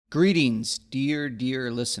Greetings, dear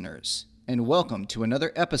listeners, and welcome to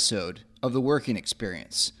another episode of The Working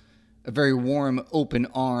Experience. A very warm, open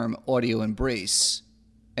arm audio embrace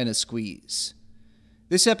and a squeeze.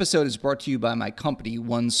 This episode is brought to you by my company,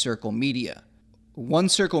 One Circle Media. One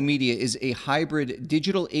Circle Media is a hybrid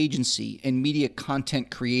digital agency and media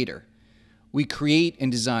content creator. We create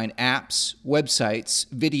and design apps, websites,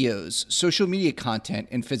 videos, social media content,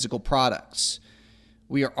 and physical products.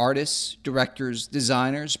 We are artists, directors,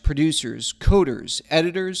 designers, producers, coders,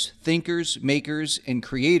 editors, thinkers, makers, and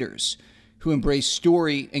creators who embrace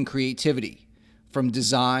story and creativity. From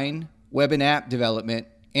design, web and app development,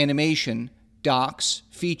 animation, docs,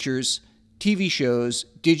 features, TV shows,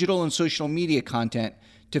 digital and social media content,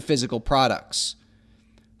 to physical products.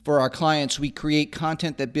 For our clients, we create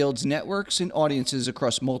content that builds networks and audiences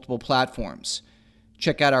across multiple platforms.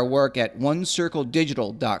 Check out our work at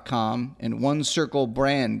onecircledigital.com and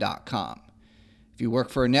onecirclebrand.com. If you work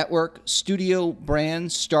for a network, studio,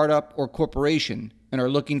 brand, startup, or corporation and are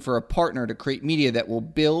looking for a partner to create media that will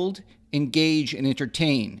build, engage, and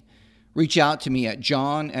entertain, reach out to me at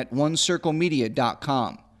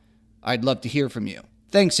john@onecirclemedia.com. I'd love to hear from you.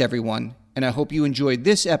 Thanks, everyone, and I hope you enjoyed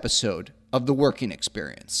this episode of The Working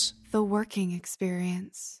Experience. The Working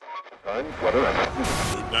Experience.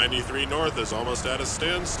 Route 93 North is almost at a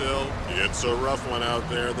standstill. It's a rough one out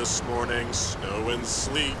there this morning, snow and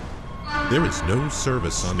sleet. There is no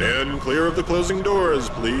service on the... Stand clear of the closing doors,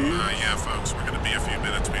 please. Yeah, folks, we're going to be a few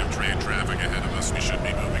minutes. We have train traffic ahead of us. We should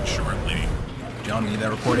be moving shortly. John, we need that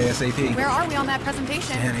report ASAP. Where are we on that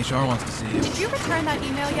presentation? Dan, HR wants to see you. Did you return that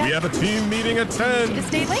email yet? We have a team meeting at 10. Just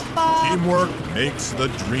stay late, Bob. Teamwork makes the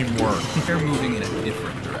dream work. They're moving in a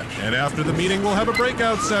different direction. And after the meeting, we'll have a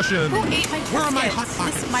breakout session. Who ate my Where are my biscuits? hot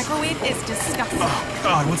pockets? This microwave is disgusting. Oh,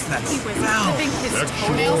 God, what's that He was smell? clipping his Sexual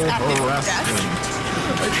toenails at his harassment. desk.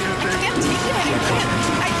 I can't take it anymore.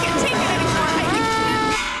 I can't take it anymore.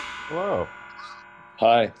 Hello.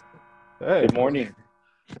 Hi. Hey. Good morning.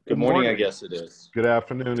 Good morning, I guess it is. Good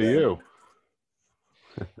afternoon to you.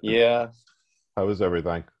 Yeah, How is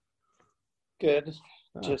everything? good.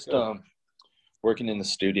 Just good. working in the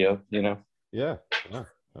studio, Yeah.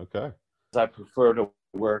 Okay. I prefer to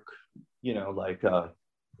work, like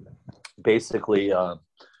basically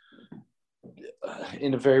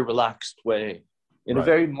in a very relaxed way, in a Right.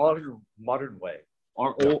 very modern way,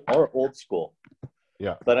 our old school.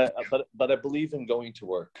 Yeah. But I believe in going to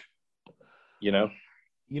work, You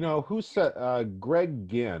know, who said Greg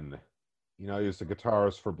Ginn, he was the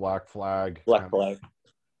guitarist for Black Flag. Black Flag.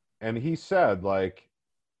 And he said,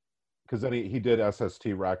 because then he did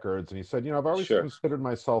SST Records, and he said, I've always Sure. considered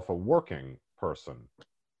myself a working person,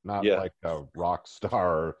 not Yeah. like a rock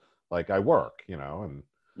star, like I work, and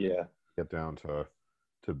Yeah. get down to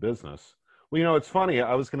business. Well, it's funny.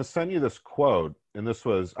 I was going to send you this quote, and I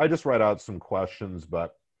just write out some questions,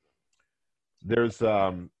 but there's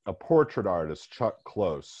a portrait artist, Chuck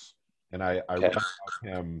Close, and I read about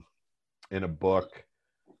him in a book.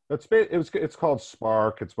 It's called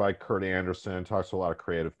Spark. It's by Kurt Anderson. Talks to a lot of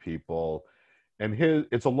creative people, and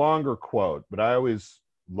it's a longer quote, but I always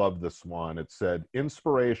love this one. It said,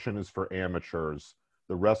 "Inspiration is for amateurs.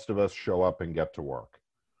 The rest of us show up and get to work."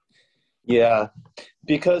 Yeah,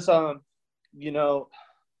 because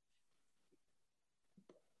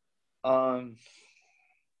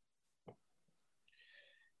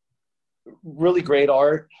really great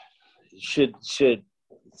art should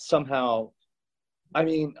somehow,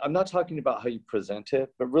 I'm not talking about how you present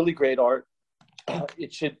it, but really great art,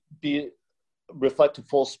 it should reflect a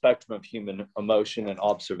full spectrum of human emotion and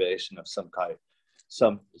observation of some type.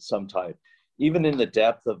 Even in the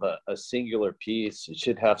depth of a singular piece, it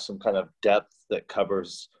should have some kind of depth that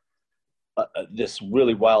covers this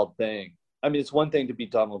really wild thing. It's one thing to be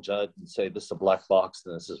Donald Judd and say this is a black box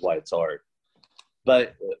and this is why it's art.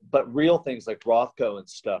 But real things like Rothko and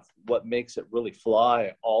stuff, what makes it really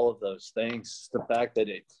fly, all of those things, is the fact that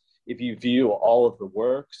if you view all of the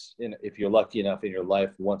works, and if you're lucky enough in your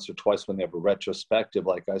life once or twice when they have a retrospective,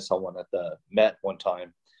 like I saw one at the Met one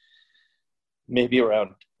time, maybe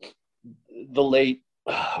around the late,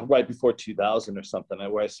 right before 2000 or something,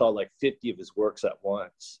 where I saw like 50 of his works at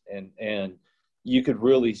once. And you could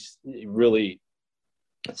really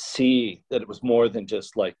see that it was more than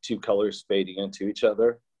just like two colors fading into each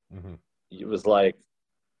other. Mm-hmm. It was like,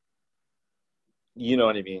 you know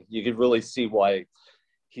what I mean? You could really see why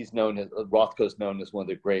Rothko's known as one of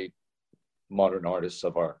the great modern artists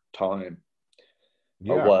of our time.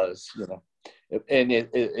 Yeah. Or was, and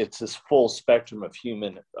it's this full spectrum of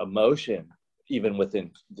human emotion, even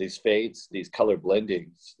within these fades, these color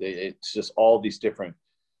blendings. It's just all these different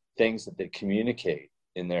things that they communicate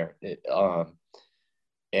in there.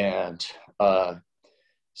 And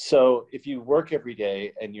so if you work every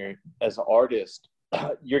day and you're as an artist,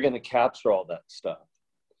 you're going to capture all that stuff.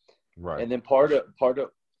 Right. And then part of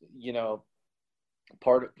you know,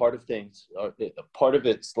 part of things, part of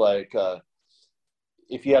it's like,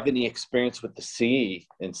 if you have any experience with the sea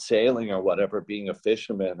and sailing or whatever, being a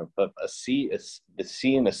fisherman, or the sea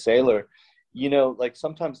and a sailor, you know, like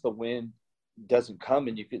sometimes the wind doesn't come,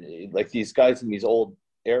 and you can, like these guys in these old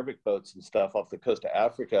Arabic boats and stuff off the coast of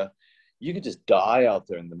Africa, you could just die out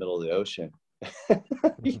there in the middle of the ocean.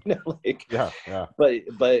 You know, like, yeah.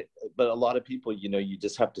 But a lot of people, you know, you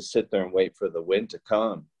just have to sit there and wait for the wind to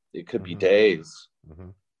come. It could be days.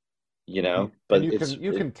 You know, but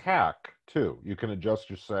you can tack too. You can adjust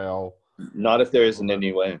your sail. Not if there isn't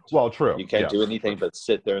any wind. Well, true. You can't do anything but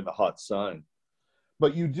sit there in the hot sun.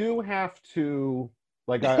 But you do have to,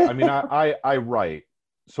 like, I mean, I write,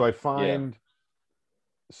 so I find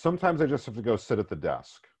sometimes I just have to go sit at the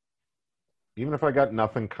desk, even if I got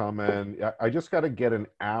nothing coming. I just got to get an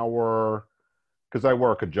hour, because I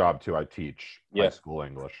work a job too. I teach high school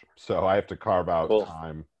English, so I have to carve out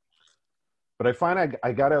time. But I find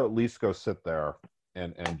I got to at least go sit there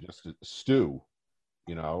and just stew,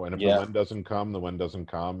 you know. And if the wind doesn't come, the wind doesn't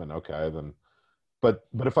come, and okay, then. But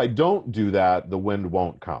if I don't do that, the wind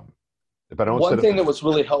won't come. If I don't. One thing that was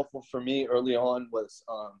really helpful for me early on was,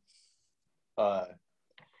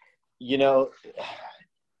 you know,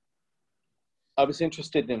 I was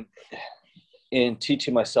interested in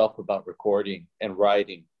teaching myself about recording and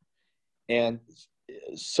writing, and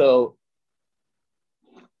so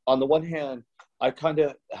on the one hand, I kind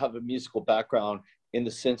of have a musical background in the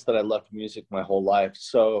sense that I loved music my whole life.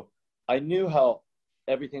 So I knew how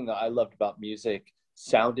everything that I loved about music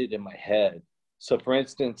sounded in my head. So for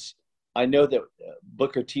instance, I know that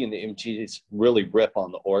Booker T and the MGs really rip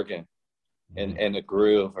on the organ and a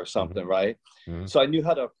groove or something, right? So I knew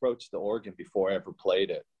how to approach the organ before I ever played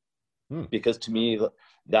it. Because to me,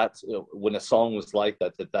 that's when a song was like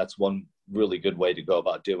that, that's one really good way to go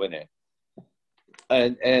about doing it.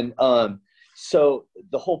 And so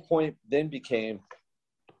the whole point then became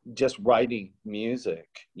just writing music,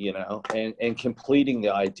 you know, and completing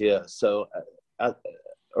the idea. So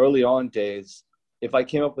early on days, if I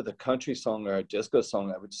came up with a country song or a disco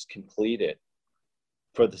song, I would just complete it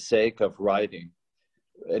for the sake of writing.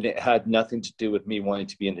 And it had nothing to do with me wanting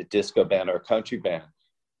to be in a disco band or a country band.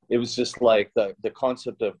 It was just like the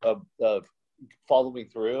concept of following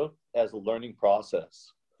through as a learning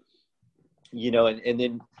process, you know, and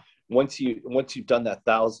then once you've done that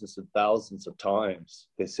thousands and thousands of times,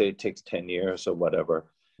 they say it takes 10 years or whatever,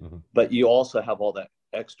 but you also have all that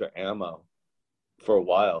extra ammo for a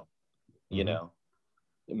while, you know,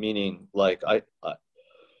 meaning like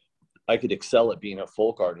I could excel at being a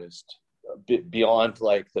folk artist beyond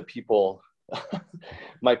like the people,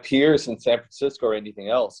 my peers in San Francisco or anything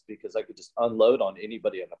else, because I could just unload on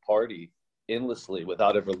anybody in a party endlessly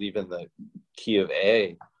without ever leaving the key of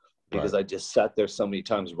A. Because I just sat there so many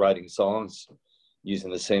times writing songs using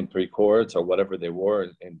the same 3 chords or whatever they were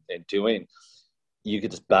and doing, you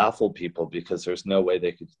could just baffle people because there's no way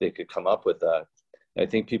they could come up with that. And I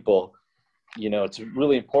think people, you know, it's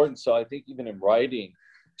really important. So I think even in writing,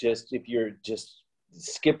 just if you're just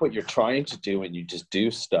skip what you're trying to do and you just do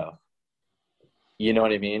stuff, you know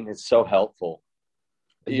what I mean? It's so helpful.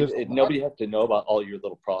 Nobody has to know about all your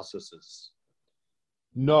little processes.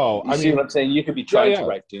 No, I mean, what I'm saying? You could be trying to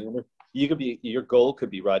write Dune. Your goal could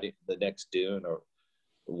be writing the next Dune or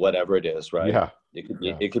whatever it is, right? Yeah.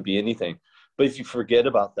 It could be anything. But if you forget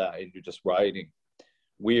about that and you're just writing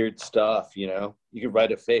weird stuff, you know, you could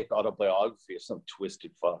write a fake autobiography of some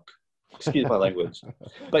twisted fuck. Excuse my language.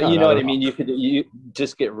 But you know what I mean? You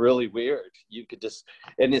just get really weird. You could just,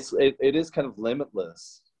 and it is kind of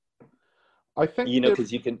limitless. I think, you know,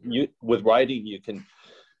 because with writing, you can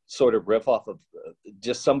sort of riff off of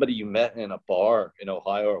just somebody you met in a bar in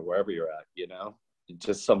Ohio or wherever you're at, you know,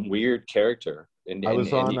 just some weird character. I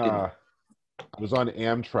was on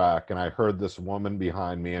Amtrak and I heard this woman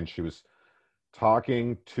behind me and she was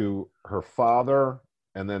talking to her father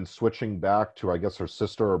and then switching back to, I guess, her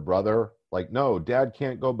sister or brother. Like, no, Dad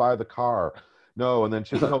can't go buy the car. No. And then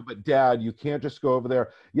she's no, but Dad, you can't just go over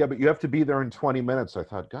there. Yeah, but you have to be there in 20 minutes. I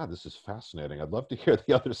thought, God, this is fascinating. I'd love to hear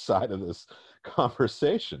the other side of this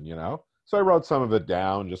conversation, you know? So I wrote some of it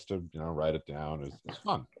down just to, you know, write it down. It's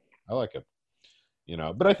fun. I like it, you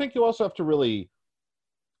know? But I think you also have to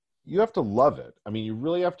you have to love it. I mean, you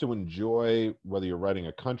really have to enjoy whether you're writing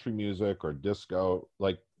a country music or disco,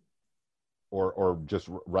 like, or just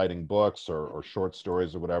writing books or short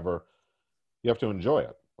stories or whatever. You have to enjoy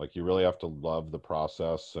it. Like, you really have to love the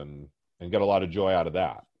process and get a lot of joy out of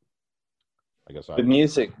that. I guess the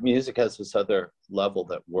music has this other level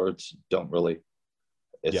that words don't really.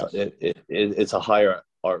 It's a higher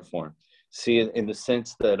art form. See, in the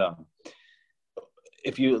sense that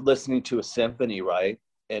if you're listening to a symphony, right,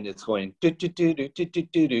 and it's going, the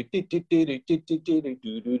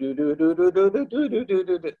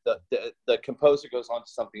composer goes on to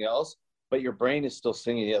something else, but your brain is still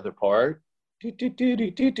singing the other part, and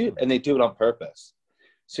they do it on purpose.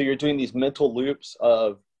 So you're doing these mental loops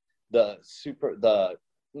of the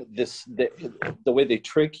way they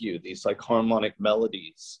trick you, these like harmonic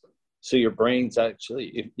melodies. So your brain's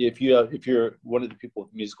actually, if you're one of the people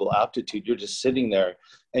with musical aptitude, you're just sitting there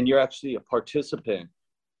and you're actually a participant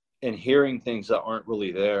in hearing things that aren't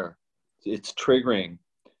really there. It's triggering.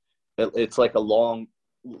 It's like a long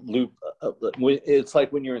loop. It's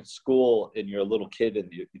like when you're in school and you're a little kid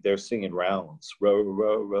and they're singing rounds, row,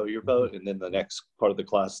 row, row your boat, and then the next part of the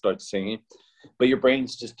class starts singing, but your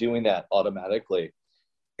brain's just doing that automatically.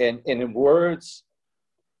 And in words,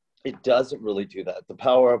 it doesn't really do that. The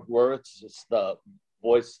power of words is the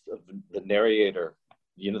voice of the narrator.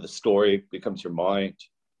 You know, the story becomes your mind.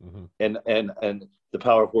 Mm-hmm. And the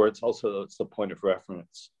power of words also, it's the point of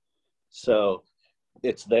reference. So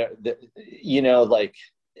it's there, you know, like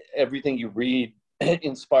everything you read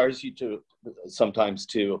inspires you to sometimes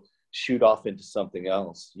to shoot off into something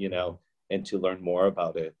else, you know, and to learn more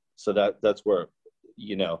about it. So that's where,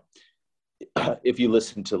 you know, if you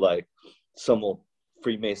listen to like some old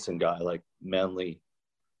Freemason guy like Manly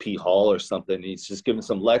P. Hall or something, he's just giving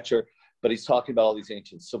some lecture, but he's talking about all these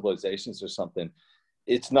ancient civilizations or something.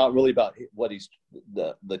 It's not really about what he's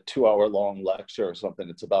the 2-hour long lecture or something.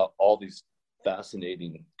 It's about all these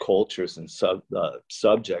fascinating cultures and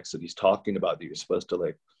subjects that he's talking about that you're supposed to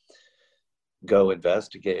like go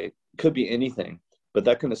investigate. Could be anything, but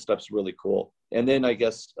that kind of stuff's really cool. And then I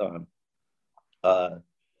guess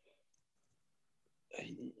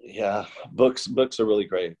yeah, books are really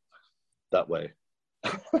great that way.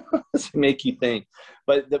 To make you think.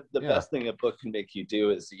 But the best thing a book can make you do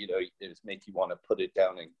is, you know, is make you want to put it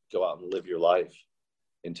down and go out and live your life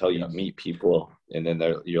until you meet people, and then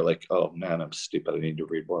you're like, oh man, I'm stupid, I need to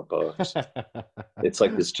read more books. It's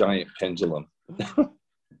like this giant pendulum.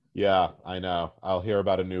 Yeah, I know. I'll hear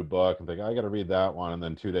about a new book and think, I got to read that one, and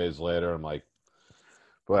then 2 days later I'm like,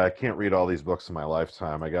 boy, I can't read all these books in my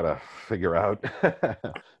lifetime. I got to figure out.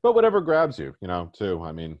 But whatever grabs you, you know, too.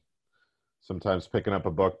 I mean, sometimes picking up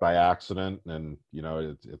a book by accident, and, you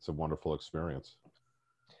know, it's a wonderful experience.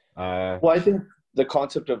 Well, I think the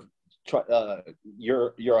concept of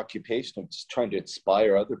your occupation of just trying to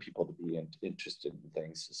inspire other people to be interested in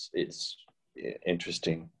things is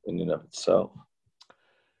interesting in and of itself.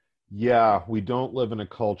 Yeah, we don't live in a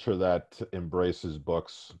culture that embraces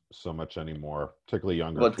books so much anymore, particularly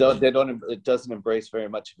younger. Well, it doesn't embrace very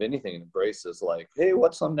much of anything. It embraces like, hey,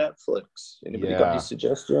 what's on Netflix? Anybody got any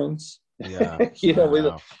suggestions? Yeah, you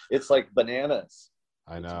know, it's like bananas.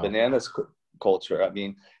 I know. It's bananas culture. I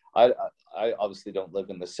mean, I obviously don't live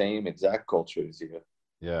in the same exact culture as you.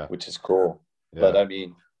 Yeah, which is cool. Yeah. But I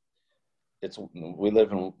mean, we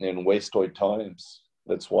live in wasteoid times.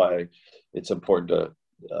 That's why it's important to.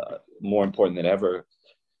 More important than ever.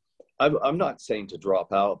 I'm not saying to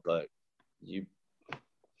drop out, but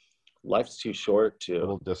life's too short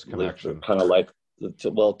to live the kind of life to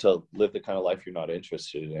live the kind of life you're not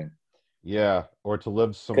interested in. Yeah, or to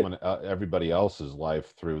live everybody else's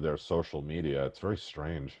life through their social media. It's very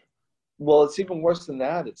strange. Well, it's even worse than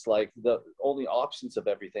that. It's like the only options of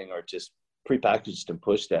everything are just prepackaged and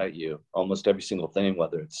pushed at you. Almost every single thing,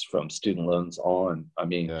 whether it's from student loans on. I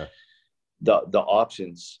mean. Yeah. The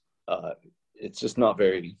options, it's just not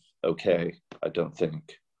very okay, I don't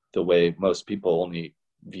think, the way most people only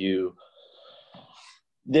view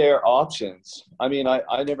their options. I mean,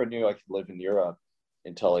 I never knew I could live in Europe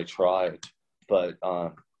until I tried, but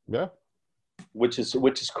which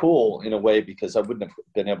is cool in a way, because I wouldn't have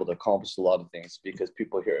been able to accomplish a lot of things because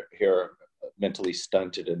people here are mentally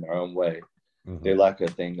stunted in their own way. Mm-hmm. They lack a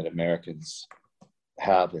thing that Americans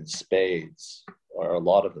have in spades, or a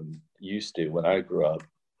lot of them used to when I grew up,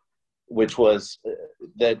 which was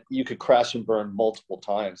that you could crash and burn multiple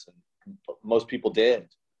times, and most people did,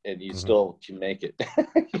 and you still can make it.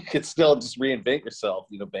 You could still just reinvent yourself,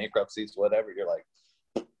 you know, bankruptcies, whatever. You're like,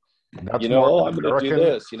 you know, I'm going to do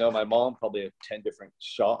this. You know, my mom probably had 10 different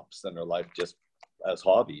shops in her life just as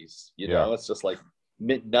hobbies. You know, it's just like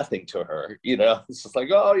meant nothing to her. You know, it's just like,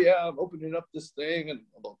 oh yeah, I'm opening up this thing. And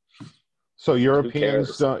so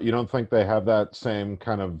Europeans don't think they have that same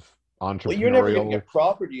kind of entrepreneurial. Well, you're never going to get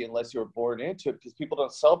property unless you're born into it, because people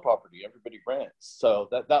don't sell property; everybody rents. So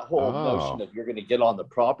that whole notion of you're going to get on the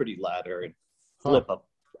property ladder and flip a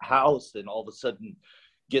house and all of a sudden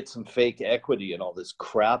get some fake equity and all this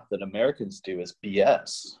crap that Americans do is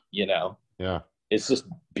BS, you know? Yeah. It's just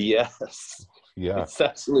BS. Yeah. It's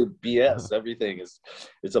absolute BS. Everything is,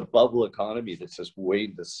 it's a bubble economy that's just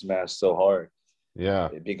waiting to smash so hard. Yeah.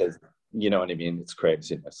 Because, you know what I mean? It's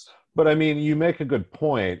craziness. But I mean, you make a good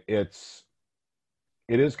point. It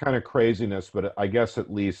is kind of craziness, but I guess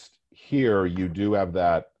at least here you do have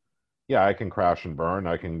that, yeah, I can crash and burn.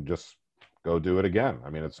 I can just go do it again. I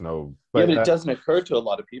mean, it's no... But it doesn't occur to a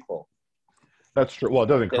lot of people. That's true. Well, it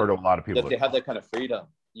doesn't occur to a lot of people. That they have that kind of freedom,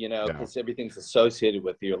 you know, because everything's associated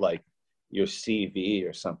with your CV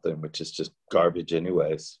or something, which is just garbage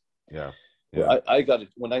anyways. Yeah.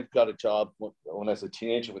 When I got a job when I was a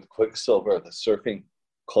teenager with Quicksilver, the surfing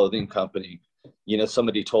clothing company, you know,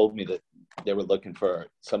 somebody told me that they were looking for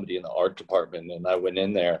somebody in the art department, and I went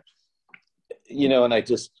in there, you know, and I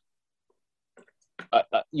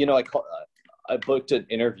booked an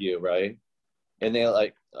interview, right? And they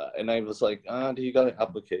and I was like, do you got an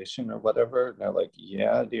application or whatever? And they're like,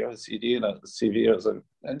 yeah, do you have a CD and a CV? I was like,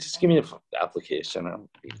 just give me an application. I don't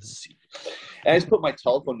need a CD. And I just put my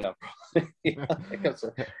telephone number on it.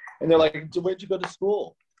 And they're like, where'd you go to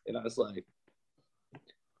school? And I was like,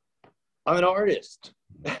 I'm an artist.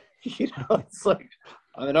 You know, it's like,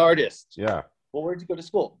 I'm an artist. Yeah. Well, where'd you go to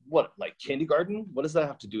school? What, like kindergarten? What does that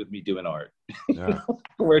have to do with me doing art? Yeah.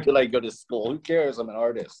 Where did I go to school? Who cares? I'm an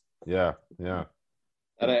artist. Yeah. Yeah.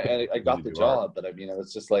 And I got the job, art. But I mean, it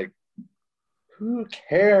was just like, who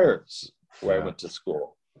cares where I went to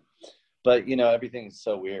school? But, you know, everything's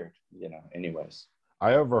so weird, you know, anyways.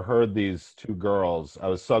 I overheard these two girls. I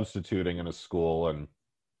was substituting in a school, and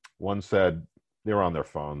one said, they were on their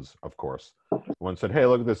phones, of course. One said, hey,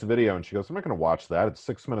 look at this video. And she goes, I'm not going to watch that. It's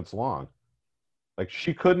 6 minutes long. Like,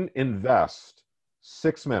 she couldn't invest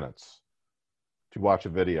 6 minutes to watch a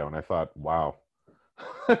video. And I thought, wow.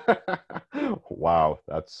 Wow,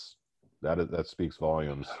 that speaks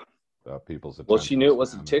volumes about people's attention. Well, she knew it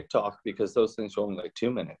wasn't TikTok because those things were only like 2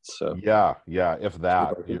 minutes. So yeah, if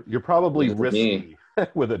that. You're probably risky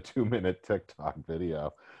with a 2-minute TikTok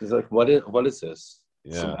video. He's like, what is this?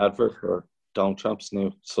 Yeah. Some advert for Donald Trump's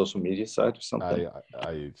new social media site or something?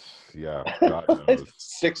 God knows.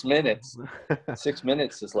 6 minutes. 6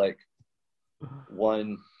 minutes is like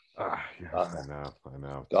one. I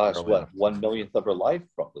know. Gosh, what, 1 millionth of her life,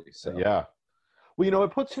 probably. So. Yeah. Well, you know,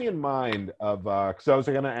 it puts me in mind of, because I was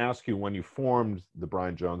going to ask you when you formed the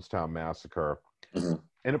Brian Jonestown Massacre, and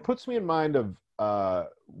it puts me in mind of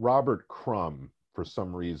Robert Crumb for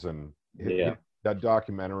some reason. That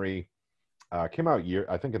documentary came out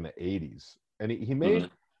I think in the 80s, and he made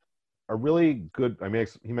a really good,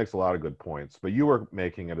 he makes a lot of good points, but you were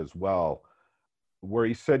making it as well, where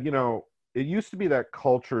he said, you know, it used to be that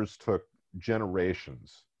cultures took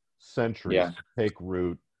generations, centuries to take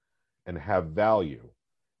root and have value.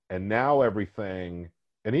 And now everything,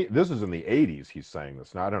 and this is in the 80s he's saying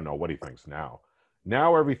this. Now I don't know what he thinks now.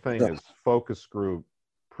 Now everything is focus group,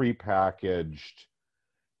 prepackaged.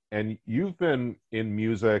 And you've been in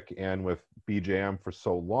music and with BJM for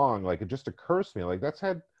so long, like it just occurs to me, like that's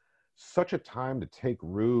had such a time to take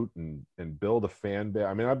root and build a fan base.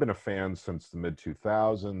 I mean, I've been a fan since the mid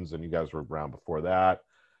 2000s, and you guys were around before that.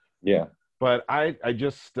 Yeah. But I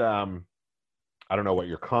just, I don't know what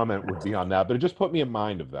your comment would be on that, but it just put me in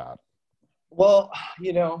mind of that. Well,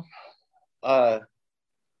 you know, I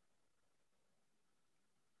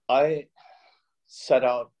set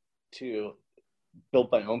out to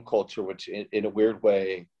build my own culture, which in a weird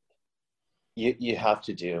way, you have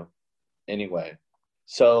to do anyway.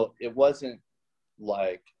 So it wasn't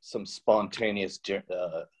like some spontaneous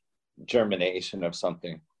germination of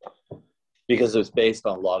something, because it was based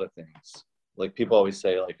on a lot of things. Like people always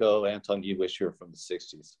say, like, oh, Anton, you wish you were from the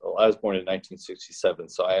 60s. Oh, I was born in 1967,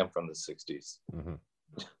 so I am from the 60s.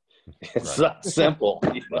 It's that simple.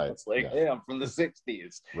 You know? It's like, hey, I'm from the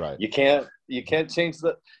 60s. Right. You can't change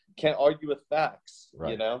can't argue with facts.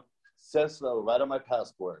 You know, it says so right on my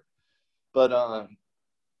passport. But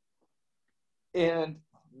and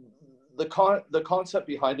the concept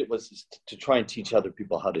behind it was to try and teach other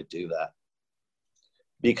people how to do that,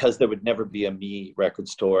 because there would never be a me record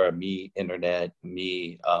store, a me internet,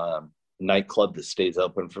 me nightclub that stays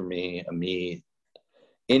open for me, a me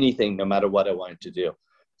anything, no matter what I wanted to do.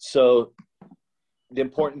 So the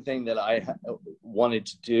important thing that I wanted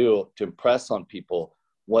to do to impress on people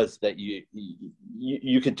was that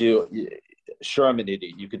you could do, sure, I'm an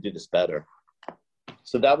idiot, you could do this better.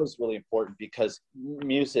 So that was really important, because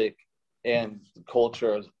music and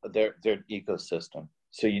culture, they're an ecosystem.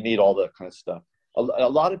 So you need all that kind of stuff. A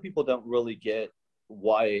lot of people don't really get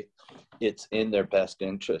why it's in their best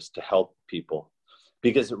interest to help people.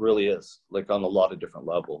 because it really is, like, on a lot of different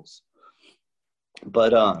levels.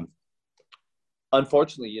 But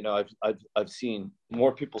unfortunately, you know, I've seen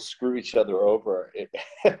more people screw each other over,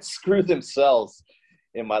 screw themselves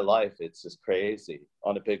in my life. It's just crazy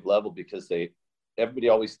on a big level, because everybody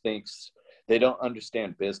always thinks they don't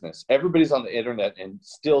understand business. Everybody's on the internet, and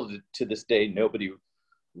still to this day, nobody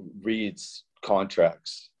reads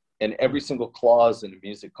contracts. And every single clause in a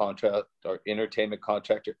music contract or entertainment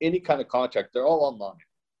contract or any kind of contract, they're all online.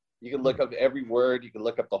 You can look up every word. You can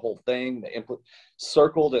look up the whole thing,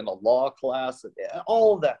 circled in a law class.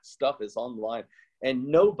 All of that stuff is online. And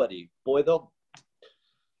nobody, boy, they'll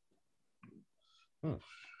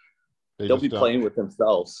be playing with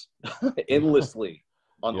themselves endlessly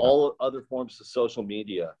on all other forms of social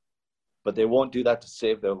media. But they won't do that to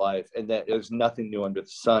save their life. And that there's nothing new under the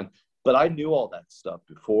sun. But I knew all that stuff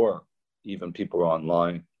before even people were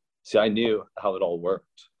online. See, I knew how it all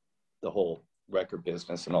worked, the whole record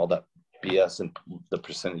business and all that BS and the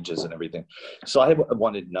percentages and everything. So I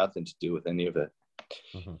wanted nothing to do with any of it.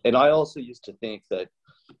 And I also used to think that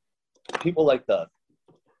people like the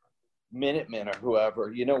Minutemen or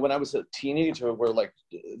whoever, you know, when I was a teenager,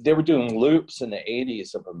 they were doing loops in the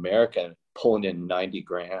 80s of America and pulling in 90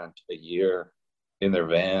 grand a year in their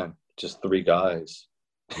van, just 3 guys.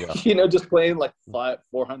 Yeah. You know, just playing like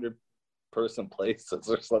 400 person places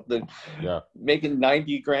or something, making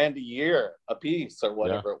 90 grand a year a piece or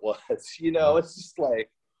whatever it was. You know, it's just like,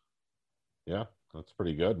 that's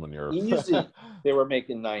pretty good when you're easy. They were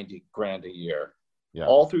making 90 grand a year,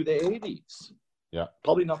 all through the 80s.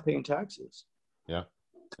 Probably not paying taxes.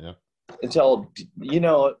 Until, you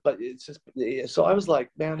know, but it's just, so I was like,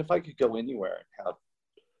 man, if I could go anywhere and have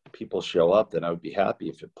people show up, then I would be happy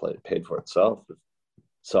if it paid for itself.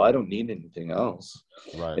 So I don't need anything else.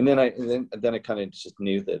 Right. And then I kind of just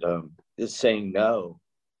knew that is saying no,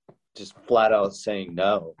 just flat out saying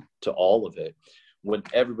no to all of it, when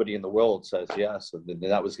everybody in the world says yes, and then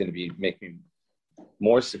that was going to make me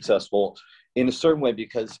more successful in a certain way,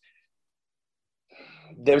 because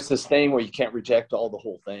there's this thing where you can't reject the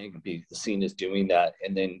whole thing and be seen as doing that,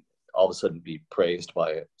 and then all of a sudden be praised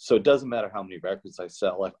by it. So it doesn't matter how many records I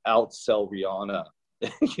sell. I outsell Rihanna.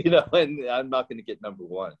 You know, and I'm not going to get number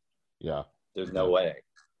 1. There's no way.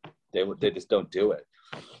 They just don't do it.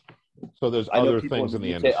 So there's other things in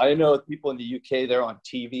the industry. I know people in the UK, they're on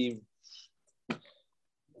TV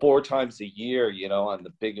 4 times a year, you know, on the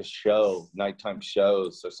biggest show, nighttime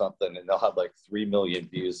shows or something, and they'll have like 3 million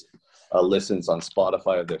views, listens on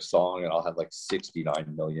Spotify of their song, and I'll have like 69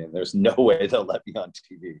 million. There's no way they'll let me on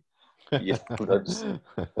TV. You know, they're just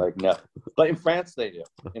like, no. But in France, they do.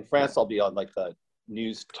 In France, I'll be on like the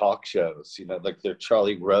news talk shows, you know, like they're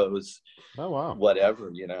Charlie Rose, whatever,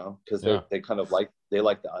 you know, because they kind of like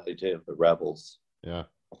the idea of the rebels.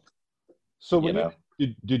 So when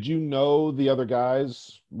did you know the other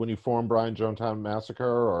guys when you formed Brian Jonestown Massacre,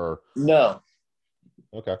 or no?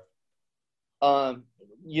 Okay.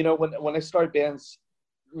 You know, when I started bands,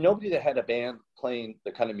 nobody that had a band playing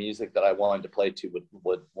the kind of music that I wanted to play to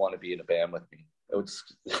would want to be in a band with me. It was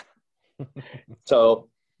so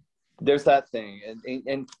there's that thing.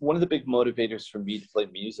 And one of the big motivators for me to play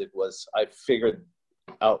music was I figured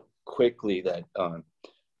out quickly that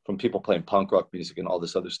from people playing punk rock music and all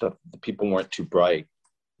this other stuff, the people weren't too bright.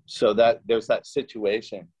 So that there's that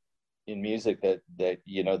situation in music that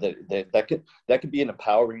you know, that could be an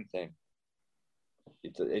empowering thing.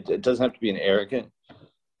 It doesn't have to be an arrogant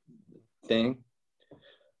thing.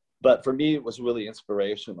 But for me, it was really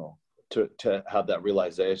inspirational to have that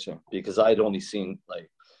realization, because I'd only seen like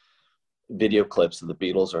video clips of the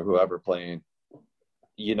Beatles or whoever playing,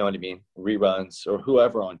 you know what I mean, reruns, or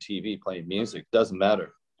whoever on TV playing music. Doesn't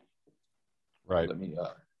matter. Right. Let me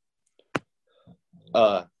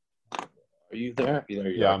are you there?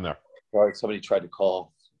 Yeah, I'm there. Sorry, somebody tried to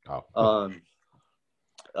call.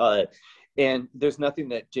 And there's nothing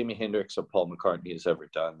that Jimi Hendrix or Paul McCartney has ever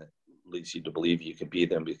done that leads you to believe you can be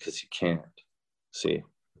them, because you can't. See,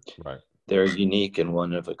 right? They're unique and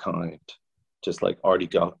one of a kind. Just like Artie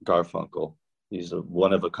Garfunkel, he's a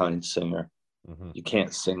one-of-a-kind singer. You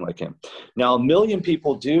can't sing like him. Now, 1 million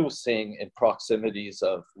people do sing in proximities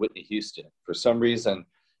of Whitney Houston. For some reason,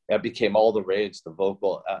 that became all the rage, the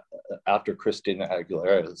vocal after Christina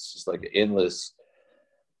Aguilera. It's just like an endless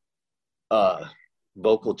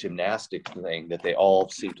vocal gymnastics thing that they all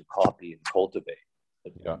seem to copy and cultivate.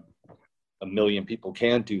 1 million people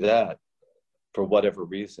can do that for whatever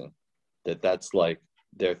reason. That's like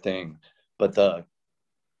their thing. But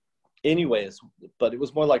anyways, but it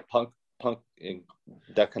was more like punk and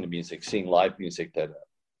that kind of music, seeing live music that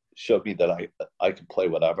showed me that I could play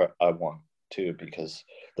whatever I want. too, because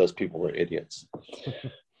those people were idiots.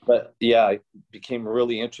 But yeah, I became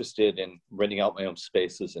really interested in renting out my own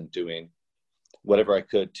spaces and doing whatever I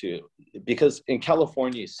could to, because in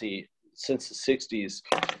California, you see, since the 60s,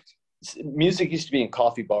 music used to be in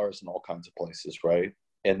coffee bars and all kinds of places, right?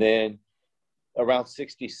 And then around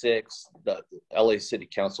 66, the LA City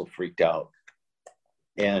Council freaked out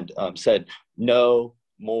and said, no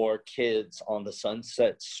more kids on the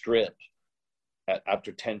Sunset Strip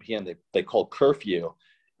after 10 p.m. They called curfew,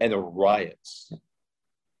 and there were riots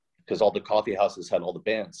because all the coffee houses had all the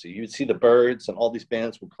bands. So you'd see the Birds and all these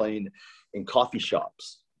bands were playing in coffee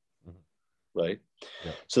shops, right?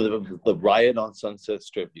 Yeah. So the riot on Sunset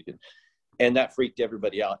Strip, and that freaked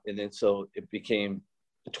everybody out. And then so it became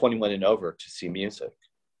 21 and over to see music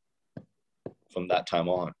from that time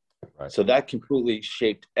on. Right. So that completely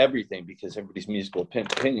shaped everything, because everybody's musical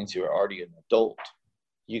opinions, you were already an adult.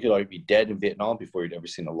 You could already be dead in Vietnam before you'd ever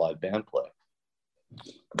seen a live band play,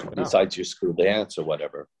 besides your school dance or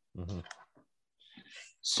whatever. Mm-hmm.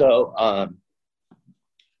 So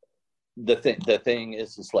the thing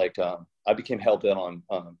is like I became hell bent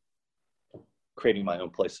on creating my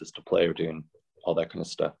own places to play or doing all that kind of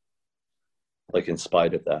stuff, like in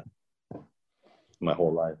spite of that, my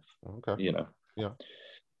whole life. Okay. You know, yeah,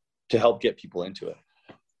 to help get people into it.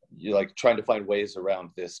 You're like trying to find ways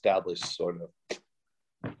around the established sort of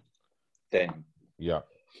thing. Yeah.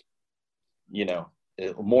 You know,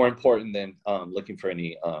 more important than looking for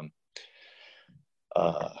any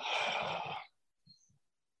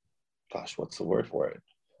gosh, what's the word for it?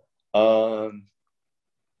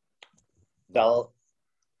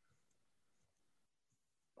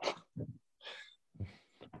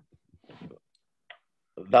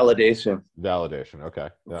 Validation. Okay.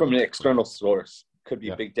 Yeah. From an external source. Could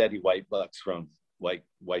be Big Daddy White Bucks from White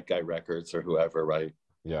Guy Records or whoever, right?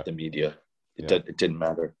 Yeah. The media. It didn't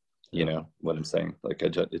matter. You know what I'm saying? Like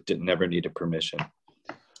never needed permission.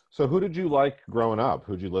 So who did you like growing up?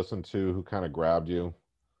 Who'd you listen to? Who kind of grabbed you?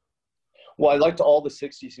 Well, I liked all the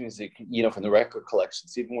 60s music, you know, from the record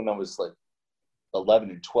collections. Even when I was like 11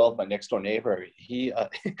 and 12, my next door neighbor,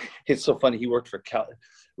 it's so funny. He worked for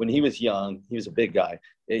when he was young, he was a big guy.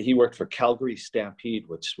 He worked for Calgary Stampede,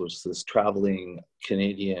 which was this traveling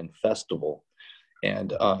Canadian festival.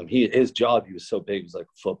 And his job, he was so big, he was like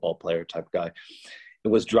a football player type guy. It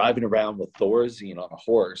was driving around with Thorazine on a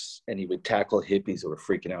horse, and he would tackle hippies that were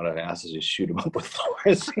freaking out on asses, just shoot them up with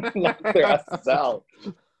Thorazine, knock their asses out.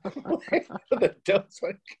 The dope's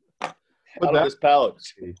like out of his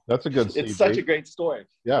pouch. That's a good It's CD. such a great story.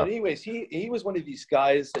 Yeah. But anyways, he was one of these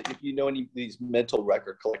guys that, if you know any of these mental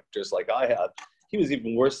record collectors like I have, he was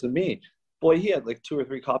even worse than me. Boy, he had like 2 or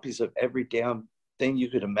 3 copies of every damn thing you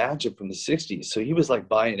could imagine from the 60s. So he was like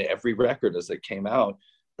buying every record as it came out,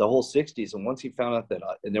 the whole 60s. And once he found out that,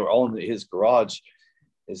 and they were all in his garage,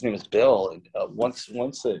 his name was Bill. And once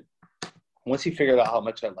he figured out how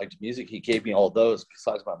much I liked music, he gave me all those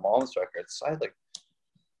besides my mom's records. So I had like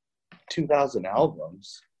 2,000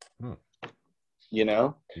 albums, you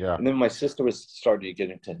know? Yeah. And then my sister was starting to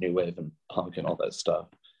get into new wave and punk and all that stuff.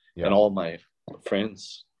 Yeah. And all my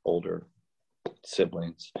friends, older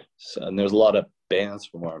siblings. So, and there's a lot of bands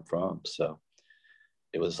from where I'm from. So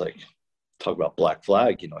it was like, talk about Black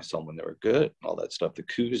Flag, you know, I saw them when they were good and all that stuff. The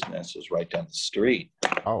Coos Nest was right down the street.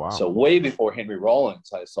 Oh, wow. So way before Henry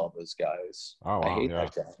Rollins, I saw those guys. Oh, wow. I hate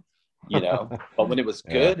that guy, you know? But when it was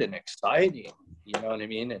good and exciting, you know what I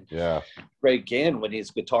mean? And Greg Ginn, when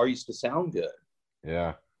his guitar used to sound good.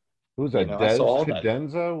 Yeah. Who's that? Des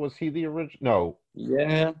Cadenza? Was he the original? No.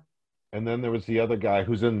 Yeah. And then there was the other guy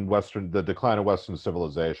who's in The Decline of Western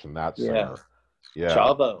Civilization. That singer. Yeah.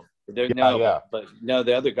 Chavo. But no,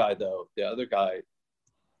 the other guy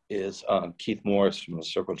is Keith Morris from the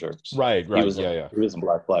Circle Jerks. Right. He was in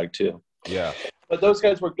Black Flag too. Yeah. But those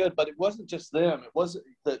guys were good, but it wasn't just them. It wasn't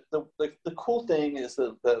the cool thing is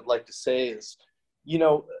that I'd like to say is, you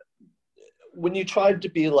know, when you tried to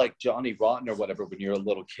be like Johnny Rotten or whatever when you're a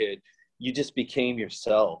little kid, you just became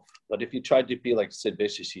yourself. But if you tried to be like Sid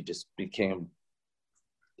Vicious, you just became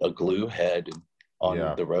a glue head on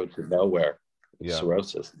the road to nowhere.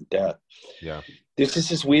 Cirrhosis and death. Yeah. This is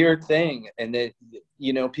this weird thing. And that,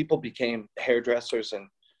 you know, people became hairdressers and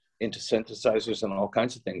into synthesizers and all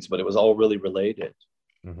kinds of things, but it was all really related,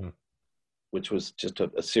 which was just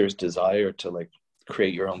a serious desire to like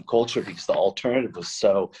create your own culture, because the alternative was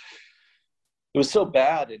so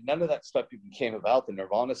bad, and none of that stuff even came about, the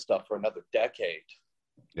Nirvana stuff, for another decade.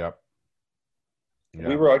 Yep. Yeah.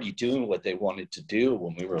 We were already doing what they wanted to do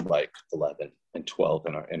when we were like 11 and 12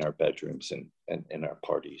 in our bedrooms and in our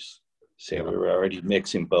parties. So we were already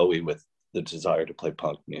mixing Bowie with the desire to play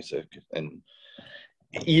punk music, and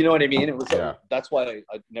You know what I mean? It was Yeah. that's why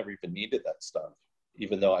I never even needed that stuff,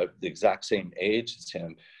 even though I'm the exact same age as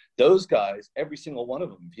him. Those guys, every single one of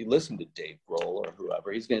them, if you listen to Dave Grohl or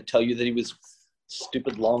whoever, he's going to tell you that he was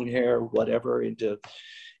stupid long hair, whatever, into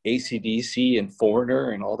AC/DC and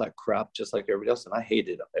Foreigner and all that crap, just like everybody else. And I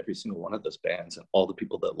hated every single one of those bands and all the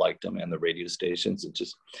people that liked them and the radio stations. And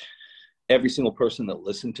just every single person that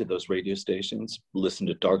listened to those radio stations, listened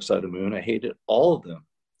to Dark Side of the Moon. I hated all of them.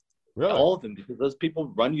 Really? All of them, because those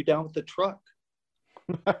people run you down with the truck.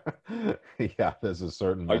 Yeah, there's a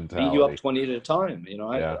certain I mentality. beat you up 20 at a time. You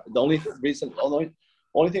know, Yeah. The only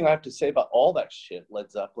thing I have to say about all that shit, Led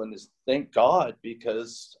Zeppelin, is thank God,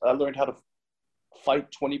 because I learned how to fight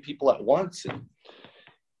 20 people at once and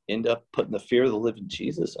end up putting the fear of the living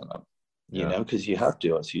Jesus in them. You know, because you have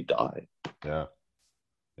to, else you die. Yeah.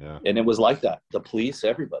 Yeah. And it was like that. The police,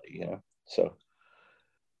 everybody, you know.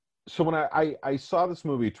 So when I saw this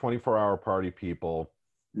movie, 24-Hour Party People,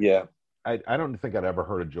 yeah, I don't think I'd ever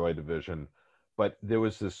heard of Joy Division, but there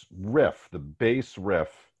was this riff, the bass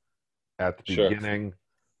riff at the beginning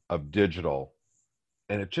of Digital.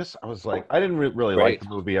 And it just, I was like, I didn't really like the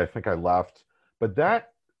movie. I think I left. But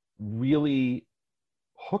that really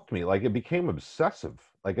hooked me. Like, it became obsessive.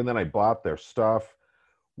 Like, and then I bought their stuff.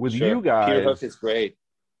 With you guys, Peter Hook is great.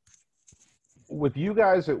 With you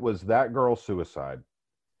guys, it was That Girl Suicide.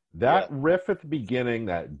 That riff at the beginning,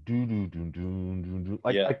 that do do do do do do,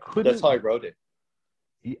 like I couldn't. That's how I wrote it.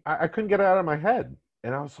 I couldn't get it out of my head,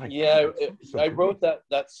 and I was like, I wrote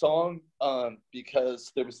that song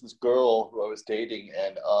because there was this girl who I was dating,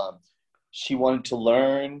 and she wanted to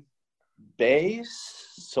learn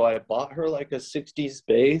bass, so I bought her like a '60s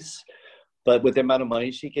bass, but with the amount of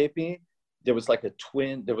money she gave me, there was like a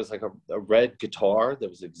red guitar that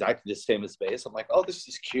was exactly the same as bass. I'm like, oh, this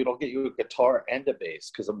is cute. I'll get you a guitar and a bass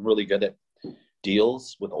because I'm really good at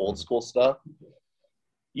deals with old school stuff.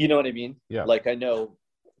 You know what I mean? Yeah. Like, I know,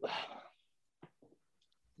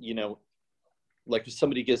 you know, like if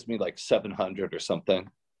somebody gives me like 700 or something,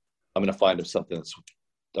 I'm going to find something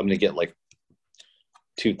I'm going to get like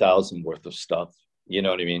 2,000 worth of stuff. You know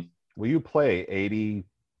what I mean? Will you play 80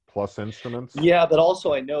 plus instruments? Yeah, but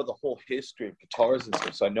also I know the whole history of guitars and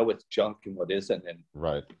stuff, so I know what's junk and what isn't, and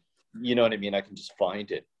you know what I mean. I can just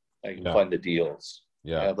find it. I can find the deals.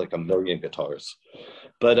 Yeah, I have like 1 million guitars,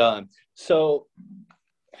 but so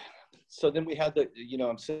then we had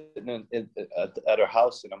I'm sitting at our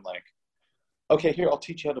house, and I'm like, okay, here, I'll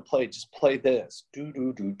teach you how to play. Just play this. Do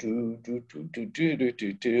do do do do do do do do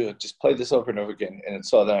do do. Just play this over and over again. And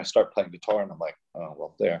so then I start playing guitar, and I'm like, oh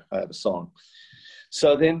well, there, I have a song.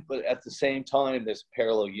 So then, but at the same time, there's a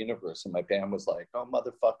parallel universe, and my band was like, "Oh,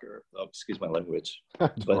 motherfucker!" Oh, excuse my language.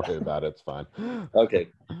 Don't worry about it; it's fine. Okay,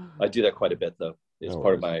 I do that quite a bit, though. It's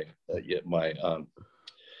part of my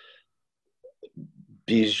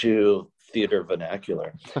bijou theater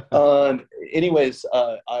vernacular. Anyways,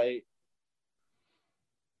 the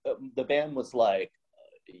band was like,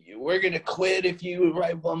 "We're gonna quit if you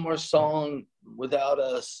write one more song without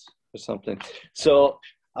us," or something. So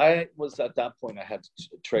I was at that point, I had to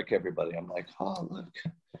trick everybody. I'm like, oh, look,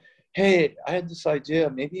 hey, I had this idea.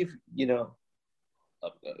 Maybe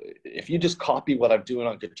if you just copy what I'm doing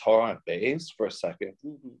on guitar and bass for a second,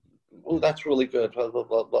 oh, that's really good, blah, blah,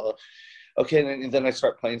 blah, blah. Okay, and then I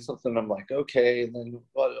start playing something. I'm like, okay, and then,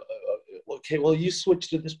 okay, well, you switch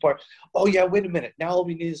to this part. Oh, yeah, wait a minute. Now all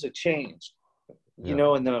we need is a change, you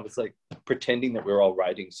know? And then I was like pretending that we were all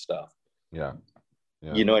writing stuff. Yeah.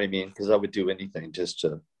 Yeah. You know what I mean? Because I would do anything just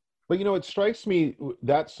to. But it strikes me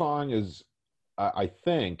that song is, I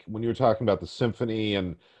think, when you're talking about the symphony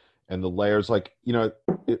and the layers, like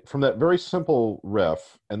from that very simple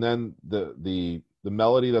riff, and then the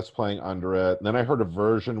melody that's playing under it. And then I heard a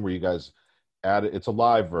version where you guys added. It's a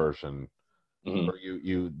live version where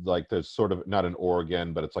you like there's sort of not an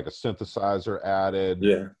organ, but it's like a synthesizer added.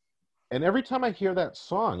 Yeah. And every time I hear that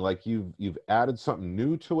song, like you've added something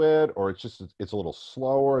new to it, or it's a little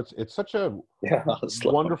slower. It's such a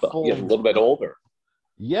wonderful. Yeah, a little bit older.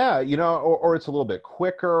 Yeah, or it's a little bit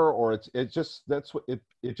quicker, or it just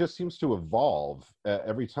just seems to evolve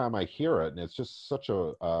every time I hear it, and it's just such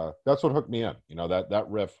a that's what hooked me in. That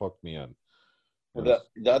riff hooked me in. Well,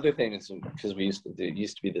 the other thing is because there used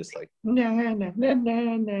to be this like right,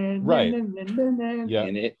 yeah,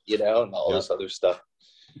 in it, and all this other stuff.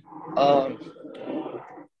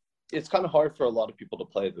 It's kind of hard for a lot of people to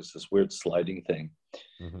play. There's this weird sliding thing,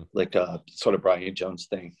 like sort of Brian Jones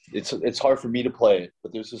thing. It's hard for me to play it,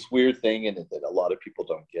 but there's this weird thing in it that a lot of people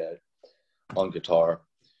don't get on guitar.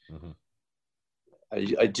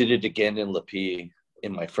 I did it again in Lapie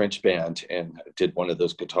in my French band, and did one of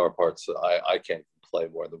those guitar parts that I can't play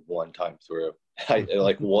more than one time through. I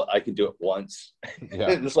like what I can do it once.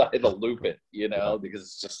 Yeah. It's like I had to loop it, because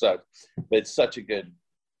it's just but it's such a good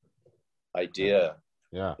idea.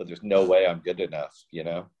 Yeah. But there's no way I'm good enough,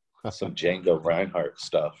 some Django Reinhardt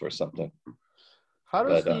stuff or something. How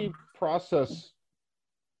does the process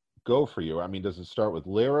go for you? I mean, does it start with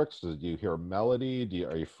lyrics? Do you hear melody?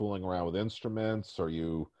 Are you fooling around with instruments? Are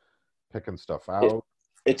you picking stuff out?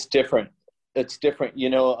 It's different. It's different.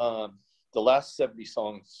 The last 70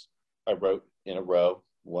 songs I wrote in a row,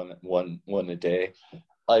 one a day,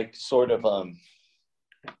 like sort of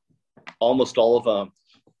almost all of them.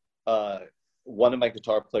 One of my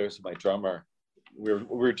guitar players and my drummer,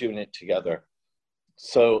 we're doing it together.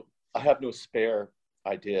 So I have no spare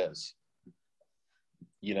ideas,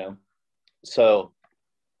 So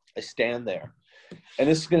I stand there, and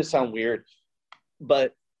this is going to sound weird,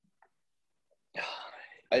 but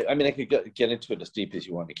I mean, I could get into it as deep as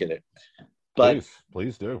you want to get it. But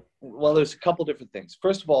please do. Well, there's a couple different things.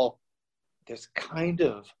 First of all, there's kind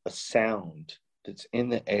of a sound that's in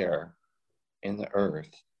the air, in the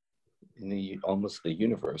earth, in almost the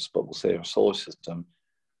universe, but we'll say our solar system,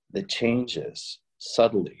 that changes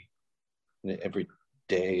subtly every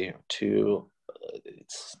day or two.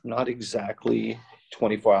 It's not exactly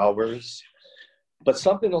 24 hours, but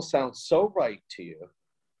something will sound so right to you,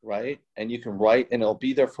 right? And you can write, and it'll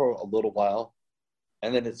be there for a little while,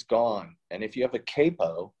 and then it's gone. And if you have a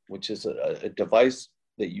capo, which is a device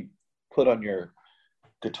that you put on your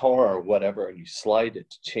guitar or whatever, and you slide it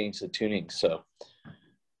to change the tuning. So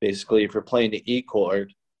basically, if you're playing the E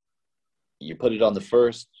chord, you put it on the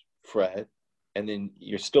first fret, and then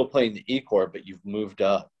you're still playing the E chord, but you've moved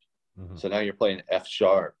up. Mm-hmm. So now you're playing F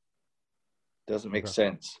sharp. Doesn't make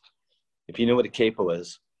sense. If you know what a capo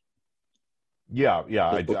is. Yeah,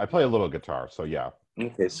 I play a little guitar, so yeah.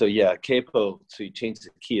 Okay, so yeah, capo, so you change the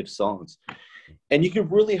key of songs. And you can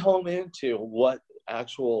really home into what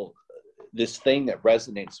this thing that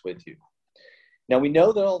resonates with you. Now, we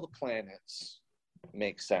know that all the planets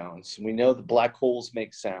make sounds. We know the black holes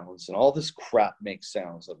make sounds, and all this crap makes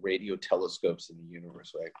sounds, like radio telescopes in the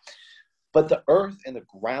universe, right? But the earth and the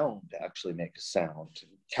ground actually make a sound. In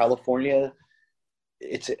California,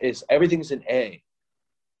 it's everything's an A.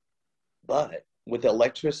 But with the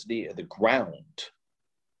electricity of the ground,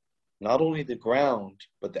 not only the ground,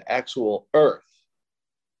 but the actual earth,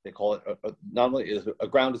 they call it, not only is a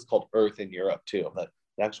ground is called earth in Europe too, but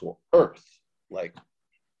the actual earth, like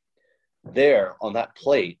there on that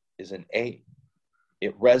plate is an A.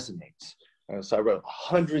 It resonates. So I wrote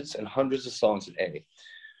hundreds and hundreds of songs in A.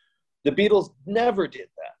 The Beatles never did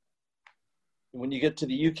that. When you get to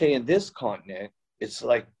the UK and this continent, it's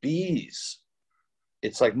like bees.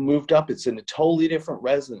 It's like moved up. It's in a totally different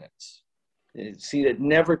resonance. See, it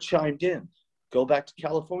never chimed in. Go back to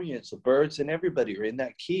California. It's the birds and everybody are in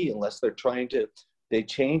that key unless they change it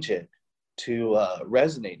to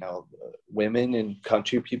resonate. Now, women and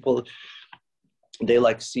country people, they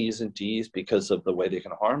like C's and D's because of the way they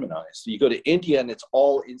can harmonize. So you go to India and it's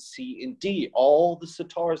all in C and D. All the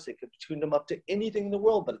sitars, they could tune them up to anything in the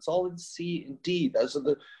world, but it's all in C and D. Those are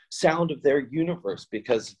the sound of their universe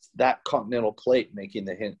because it's that continental plate making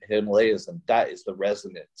the Himalayas, and that is the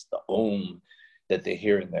resonance, the om that they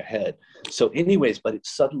hear in their head. So anyways, but it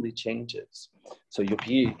suddenly changes. So you'll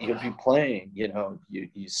be playing,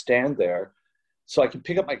 you stand there. So I can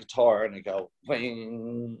pick up my guitar and I go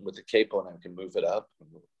wing with the capo and I can move it up.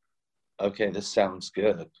 Okay, this sounds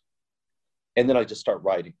good. And then I just start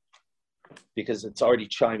writing because it's already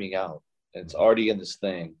chiming out. It's already in this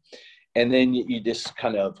thing. And then you just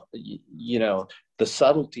kind of, the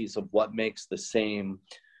subtleties of what makes the same.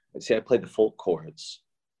 See, I play the folk chords,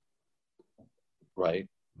 right?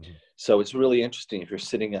 Mm-hmm. So it's really interesting if you're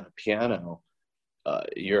sitting at a piano.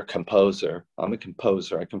 You're a composer. I'm a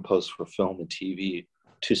composer. I compose for film and TV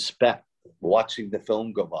to spec, watching the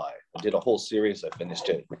film go by. I did a whole series. I finished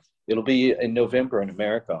it. It'll be in November in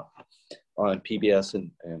America on PBS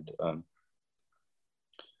and oh,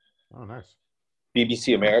 nice.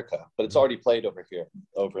 BBC America, but it's already played over here,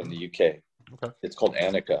 over in the UK. Okay. It's called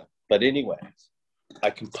Annika. But anyways,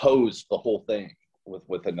 I composed the whole thing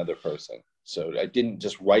with another person. So I didn't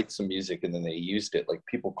just write some music and then they used it. Like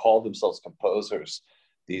people call themselves composers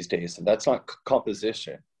these days, and that's not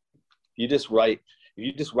composition. You just write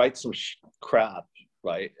some crap,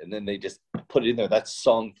 right? And then they just put it in there. That's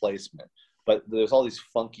song placement. But there's all these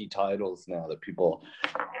funky titles now that people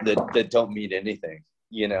that don't mean anything.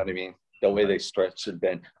 You know what I mean? The way they stretch and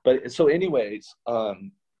bend. But so anyways,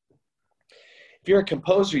 if you're a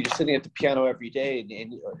composer, you're sitting at the piano every day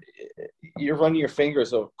and you're running your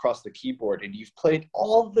fingers across the keyboard and you've played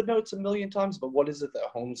all the notes a million times, but what is it that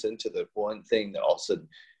hones into the one thing that all of a sudden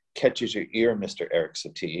catches your ear, Mr. Eric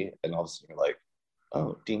Satie, and all of a sudden you're like,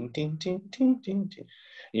 oh, ding, ding, ding, ding, ding, ding.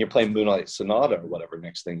 And you're playing Moonlight Sonata or whatever,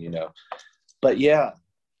 next thing you know. But yeah,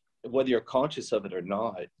 whether you're conscious of it or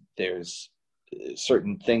not, there's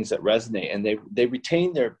certain things that resonate, and they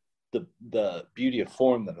retain the beauty of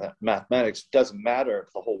form. That mathematics doesn't matter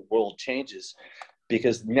if the whole world changes,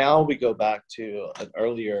 because now we go back to an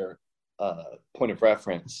earlier point of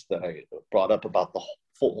reference that I brought up about the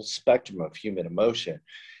full spectrum of human emotion.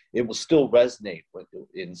 It will still resonate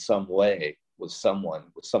in some way with someone,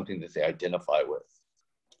 with something that they identify with.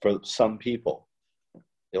 For some people,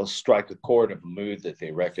 it'll strike a chord of a mood that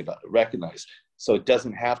they recognize. So it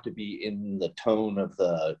doesn't have to be in the tone of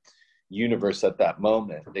the universe at that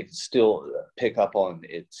moment. They can still pick up on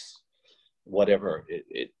its whatever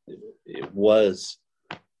it was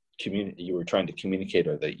you were trying to communicate,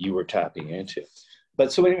 or that you were tapping into.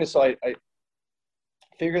 But so anyway, so I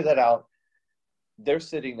figure that out. They're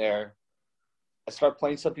sitting there. I start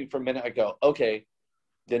playing something for a minute. I go, okay.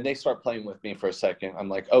 Then they start playing with me for a second. I'm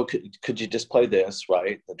like, oh, could you just play this,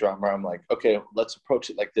 right? The drummer, I'm like, okay, let's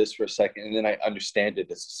approach it like this for a second. And then I understand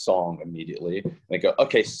it as a song immediately. And I go,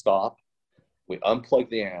 okay, stop. We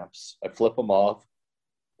unplug the amps. I flip them off.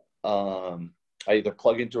 I either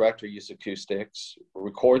plug in direct or use acoustics,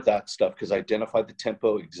 record that stuff, because I identify the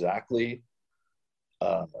tempo exactly,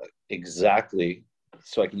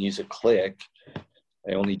 so I can use a click.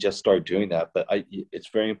 I only just started doing that, but it's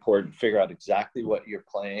very important to figure out exactly what you're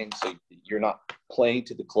playing, so you're not playing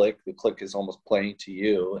to the click is almost playing to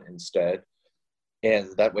you instead, and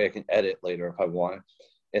that way I can edit later if I want.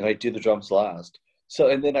 And I do the drums last. So,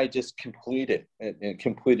 and then I just complete it and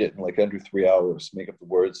complete it in like under 3 hours, make up the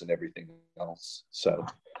words and everything else. So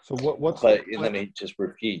and then I just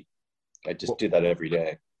repeat. I just do that every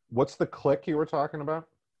day. What's the click you were talking about?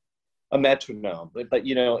 A metronome, but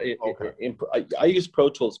you know, I use Pro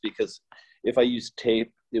Tools because if I use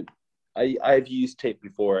tape, I've used tape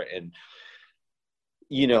before, and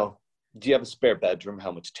you know, do you have a spare bedroom?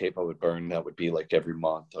 How much tape I would burn? That would be like every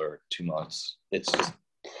month or 2 months. It's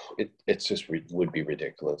just would be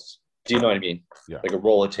ridiculous. Do you know what I mean? Yeah. Like a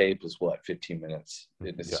roll of tape is what, 15 minutes.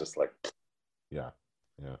 It's just like, yeah.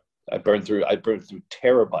 I burned through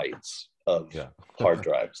terabytes of hard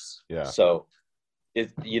drives. Yeah. So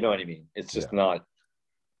you know what I mean? It's just not,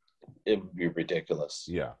 it would be ridiculous.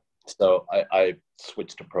 Yeah. So I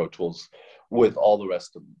switched to Pro Tools with all the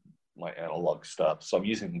rest of my analog stuff. So I'm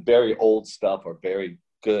using very old stuff or very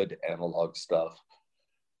good analog stuff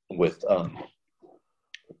with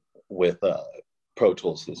Pro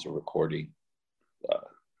Tools as a recording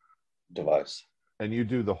device. And you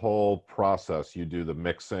do the whole process. You do the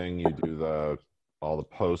mixing, you do all the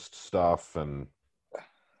post stuff, and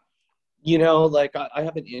you know, like I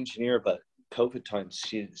have an engineer, but COVID times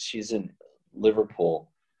she's in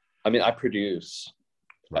Liverpool. I mean, I produce.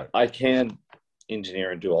 Right. I can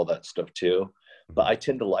engineer and do all that stuff too, but I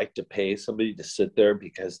tend to like to pay somebody to sit there,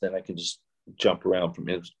 because then I can just jump around from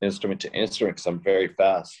instrument to instrument, because I'm very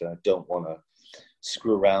fast and I don't want to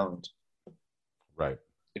screw around. Right.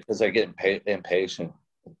 Because I get impatient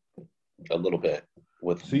a little bit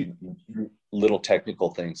with little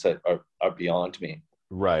technical things that are beyond me.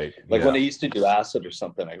 Right. Like when I used to do acid or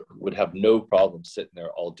something, I would have no problem sitting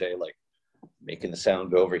there all day, like making the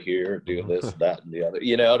sound over here, do this, that, and the other.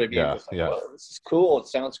 You know what I mean? Yeah. Like, oh, this is cool. It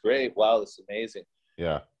sounds great. Wow, this is amazing.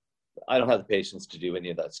 Yeah. I don't have the patience to do any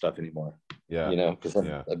of that stuff anymore. Yeah. You know, because I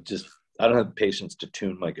don't have the patience to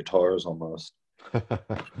tune my guitars almost.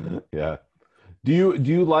 Yeah. Do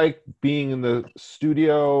you like being in the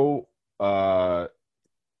studio? And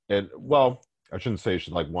well, I shouldn't say you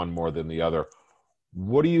should like one more than the other.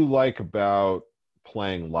 What do you like about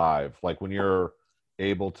playing live? Like when you're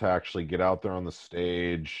able to actually get out there on the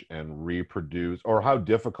stage and reproduce, or how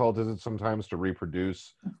difficult is it sometimes to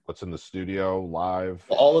reproduce what's in the studio live?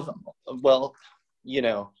 All of them. Well, you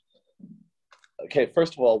know, okay,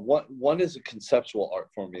 first of all, one is a conceptual art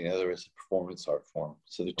form, and the other is a performance art form.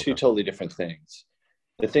 So they're two totally different things.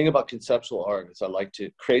 The thing about conceptual art is I like to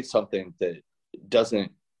create something that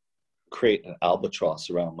doesn't create an albatross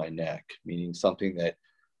around my neck, meaning something that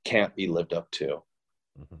can't be lived up to.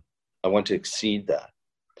 Mm-hmm. I want to exceed that.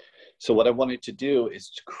 So what I wanted to do is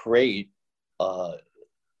to create a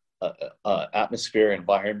atmosphere,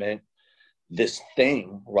 environment, this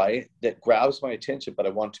thing, right, that grabs my attention, but I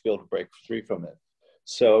want to be able to break free from it.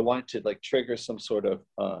 So I wanted to like trigger some sort of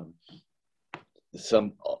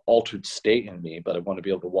some altered state in me, but I want to be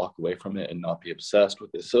able to walk away from it and not be obsessed with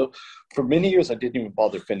it. So for many years, I didn't even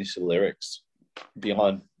bother finish the lyrics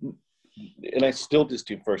beyond, and I still just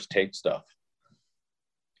do first take stuff.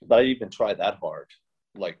 But I even try that hard.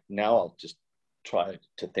 Like now I'll just try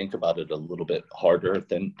to think about it a little bit harder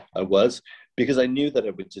than I was, because I knew that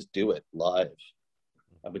I would just do it live.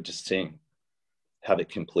 I would just sing, have it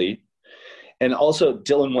complete. And also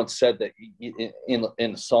Dylan once said that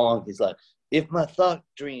in a song, he's like, if my thought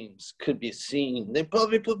dreams could be seen, they'd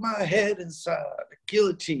probably put my head inside a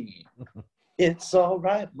guillotine. It's all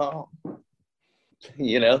right, Mom.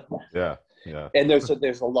 You know? Yeah. Yeah. And there's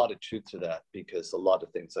a lot of truth to that, because a lot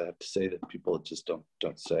of things I have to say that people just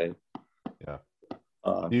don't say. Yeah.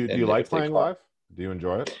 Do you like playing live? Do you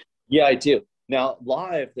enjoy it? Yeah, I do. Now,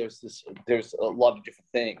 live, there's a lot of different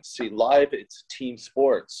things. See, live, it's a team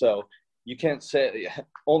sport. So you can't say,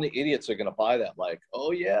 only idiots are going to buy that. Like,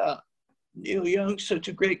 oh, yeah, Neil Young's such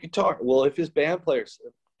a great guitar. Well, if his band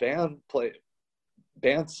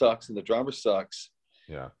sucks and the drummer sucks,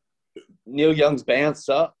 yeah, Neil Young's band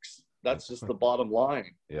sucks. That's just the bottom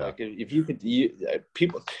line. Yeah. Like, if you could,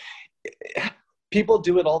 people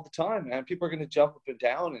do it all the time, man. People are going to jump up and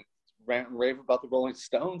down and rant and rave about the Rolling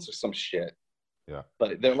Stones or some shit. Yeah.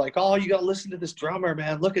 But they're like, oh, you got to listen to this drummer,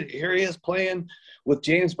 man. Look at it. Here he is playing with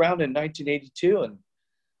James Brown in 1982.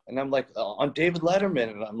 And I'm like, on David Letterman.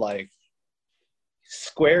 And I'm like,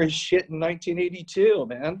 square as shit in 1982,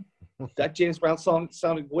 man. That James Brown song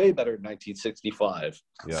sounded way better in 1965.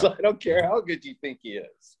 Yeah. So I don't care how good you think he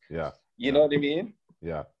is. Yeah. You know what I mean?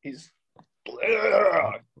 Yeah. He's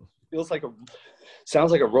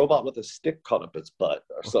sounds like a robot with a stick caught up its butt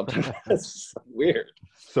or something. That's weird.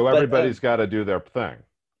 So everybody's got to do their thing.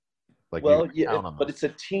 Like, well, yeah, but it's a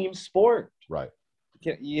team sport. Right.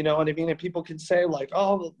 You know what I mean? And people can say like,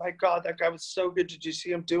 oh my God, that guy was so good. Did you see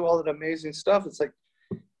him do all that amazing stuff? It's like,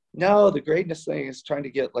 no, the greatness thing is trying to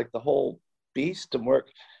get like the whole beast to work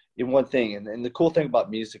in one thing. And the cool thing about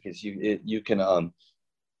music is you can,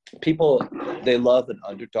 people, they love an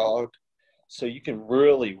underdog. So you can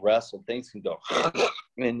really wrestle. Things can go,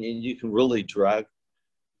 and you can really drag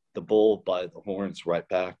the bull by the horns right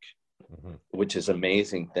back, which is an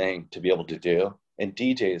amazing thing to be able to do. And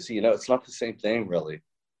DJs, you know, it's not the same thing, really.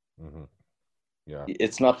 Yeah,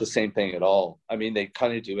 it's not the same thing at all. I mean, they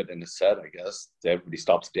kind of do it in a set, I guess. Everybody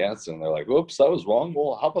stops dancing. They're like, "Oops, that was wrong.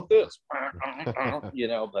 Well, how about this?" You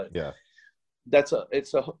know, but yeah, it's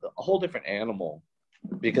a whole different animal,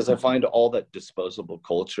 because I find all that disposable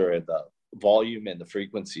culture and the volume and the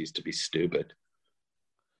frequencies to be stupid.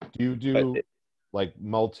 Do you do like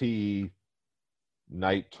multi-night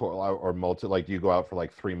tour or like do you go out for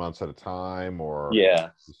like 3 months at a time or?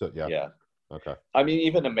 Yeah. Yeah. Okay. I mean,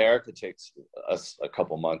 even America takes us a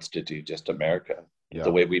couple months to do just America. Yeah.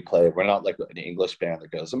 The way we play, we're not like an English band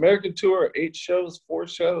that goes American tour, 8 shows, 4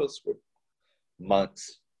 shows,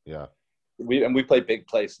 months. Yeah. We play big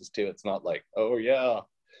places too. It's not like, oh yeah.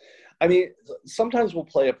 I mean, sometimes we'll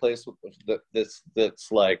play a place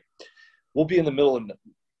that's like, we'll be in the middle of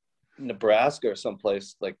Nebraska or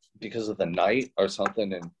someplace, like because of the night or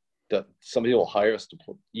something, and somebody will hire us to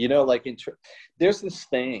play. You know, like there's this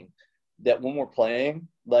thing that when we're playing,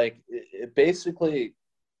 like it basically,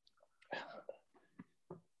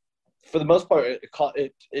 for the most part,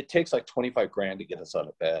 it takes like 25 grand to get us out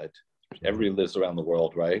of bed. Everybody lives around the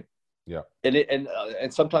world, right? Yeah.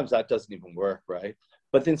 And sometimes that doesn't even work, right?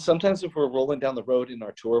 But then sometimes if we're rolling down the road in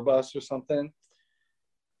our tour bus or something,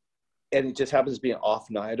 and it just happens to be an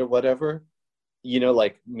off night or whatever, you know,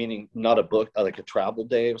 like meaning not a book, like a travel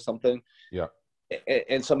day or something. Yeah.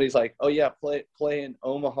 And somebody's like, oh yeah, play in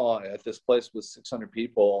Omaha at this place with 600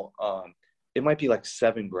 people. It might be like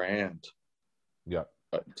 $7 grand. Yeah.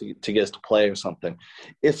 To get us to play or something.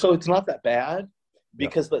 So it's not that bad,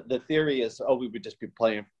 because the theory is, oh, we would just be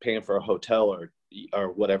paying for a hotel or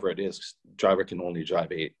whatever it is. Driver can only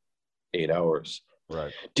drive eight hours.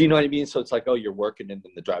 Right. Do you know what I mean? So it's like, oh, you're working and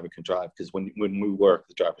then the driver can drive, because when we work,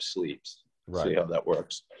 the driver sleeps. Right. See how that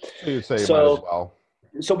works. So you'd say you might as well.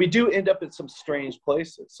 So we do end up in some strange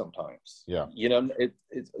places sometimes. Yeah. You know,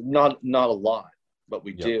 it's not a lot, but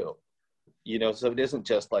we do. You know, so it isn't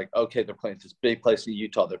just like, okay, they're playing this big place in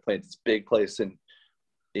Utah, they're playing this big place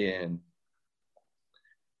in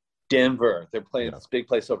Denver, they're playing this big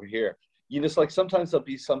place over here. You know, it's like sometimes there'll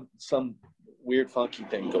be some weird funky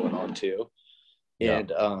thing going on too.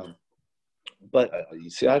 And but you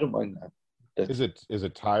see, I don't mind that. Is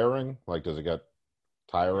it tiring? Like, does it get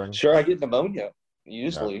tiring? Sure, I get pneumonia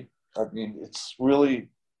usually. I mean, it's really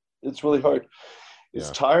hard.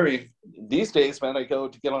 It's tiring. These days, man, I go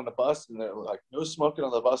to get on the bus and they're like, no smoking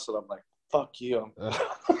on the bus. And I'm like, fuck you.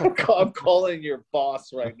 I'm calling your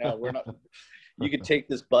boss right now. You can take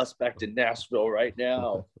this bus back to Nashville right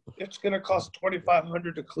now. It's going to cost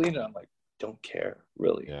 $2,500 to clean it. I'm like, don't care,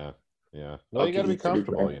 really. Yeah. Well, you got to be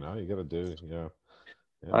comfortable, you know. You got to do,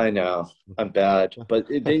 Yeah. I know I'm bad, but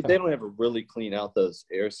they don't ever really clean out those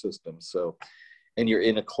air systems. So, and you're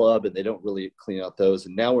in a club and they don't really clean out those.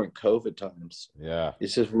 And now we're in COVID times. Yeah.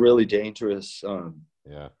 It's just really dangerous.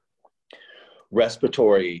 Yeah.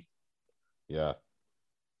 Respiratory. Yeah.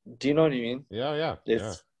 Do you know what I mean? Yeah.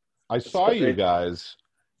 It's I saw you guys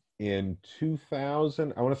in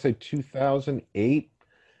 2000. I want to say 2008,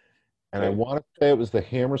 and I Okay. want to say it was the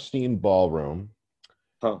Hammerstein Ballroom.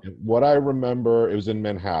 Huh. And what I remember, it was in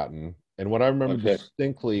Manhattan, and what I remember Okay.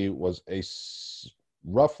 distinctly was a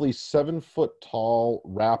roughly 7-foot tall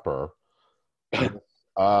rapper. Okay,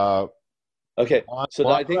 so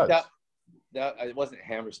I think Reds. that it wasn't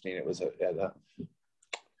Hammerstein. It was I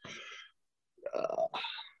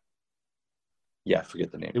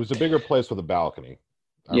forget the name. It was a bigger place with a balcony.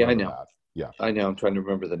 I know. That. Yeah, I know. I'm trying to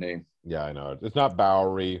remember the name. yeah, I know. It's not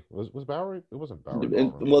Bowery. Was Bowery? It wasn't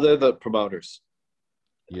Bowery. Well, they're the promoters.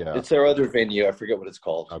 Yeah, It's their other venue. I forget what it's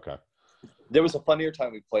called. okay. There was a funnier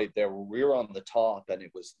time we played there where we were on the top and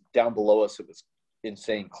it was down below us. It was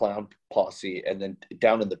Insane Clown Posse, and then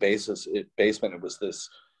down in the basement it was this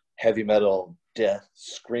heavy metal death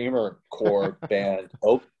screamer core band,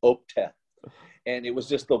 Opeth, and it was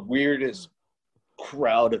just the weirdest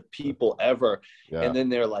crowd of people ever. Yeah. And then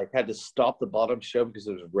they're like had to stop the bottom show because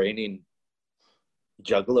it was raining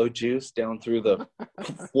Juggalo juice down through the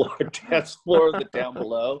dance floor down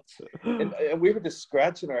below, and we were just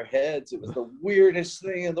scratching our heads. It was the weirdest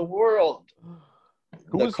thing in the world.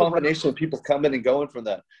 The combination of people coming and going from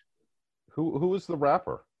that. Who was the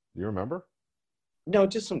rapper? Do you remember? No,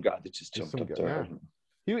 just some guy that just jumped up there.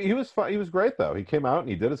 Yeah. He was fun. He was great though. He came out and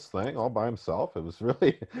he did his thing all by himself. It was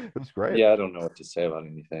great. Yeah, I don't know what to say about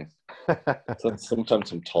anything.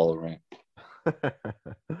 Sometimes I'm tolerant.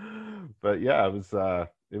 But yeah, it was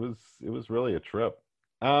really a trip.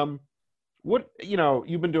 What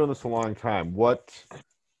you've been doing this a long time. What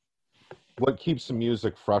keeps the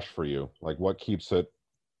music fresh for you? Like what keeps it,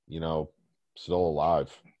 still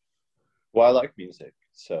alive? Well, I like music,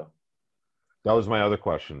 so that was my other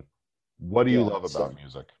question. What do you love about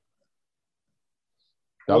music?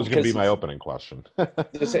 That was going to be my opening question.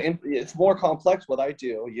 It's more complex what I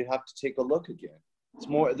do. You have to take a look again.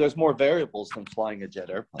 There's more variables than flying a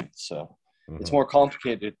jet airplane, so it's more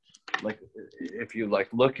complicated. Like if you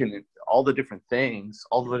looking at all the different things,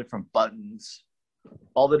 all the different buttons,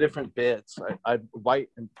 all the different bits, I write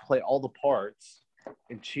and play all the parts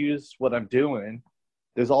and choose what I'm doing.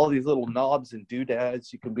 There's all these little knobs and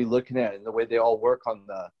doodads you can be looking at and the way they all work on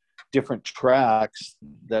the different tracks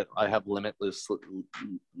that I have limitlessly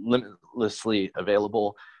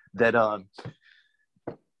available. That's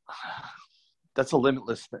a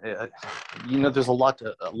limitless. There's a lot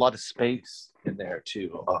of space in there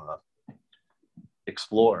to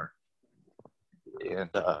explore, and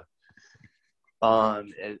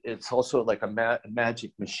it's also like a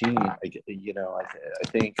magic machine. I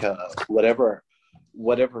think whatever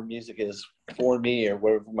music is for me, or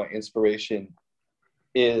whatever my inspiration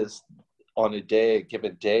is on a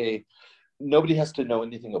given day, nobody has to know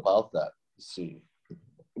anything about that. See,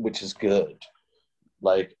 which is good.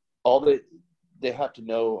 Like all they have to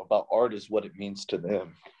know about art is what it means to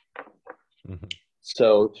them. Mm-hmm.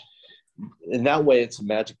 So in that way, it's a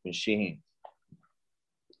magic machine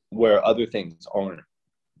where other things aren't,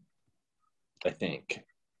 I think.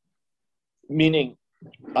 Meaning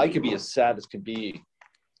I could be as sad as can be,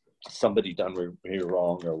 somebody done me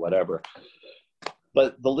wrong or whatever,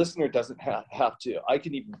 but the listener doesn't have to. I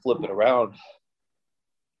can even flip it around,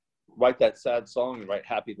 write that sad song and write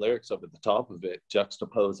happy lyrics over the top of it,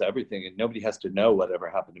 juxtapose everything, and nobody has to know whatever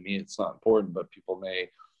happened to me. It's not important, but people may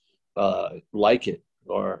like it,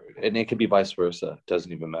 and it can be vice versa. It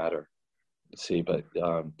doesn't even matter. See, but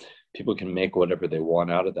people can make whatever they want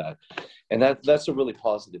out of that, and that's a really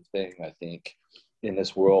positive thing, I think, in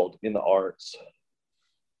this world, in the arts.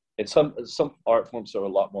 And some art forms are a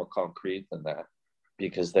lot more concrete than that,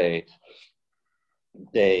 because they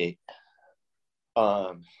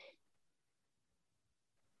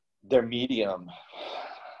their medium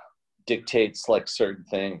dictates like certain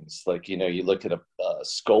things. Like, you look at a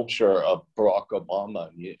sculpture of Barack Obama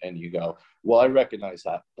and you go, well, I recognize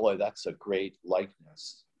that. Boy, that's a great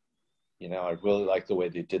likeness. I really like the way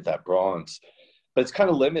they did that bronze, but it's kind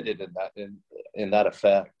of limited in that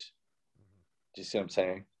effect. Do you see what I'm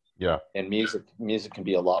saying? Yeah. And music can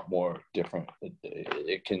be a lot more different.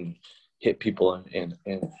 It can hit people in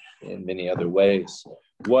many other ways.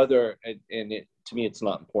 To me, it's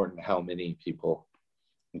not important how many people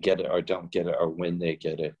get it or don't get it or when they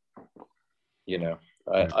get it.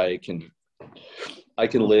 I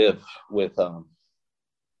can live with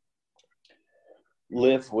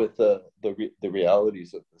live with the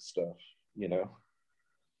realities of this stuff, you know.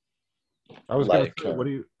 I was going Like, to say, what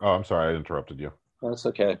do you? Oh, I'm sorry, I interrupted you. that's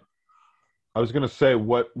okay. I was going to say,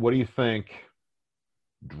 what do you think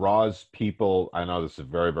draws people? I know this is a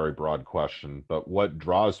very, very broad question, but what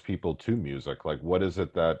draws people to music? Like, what is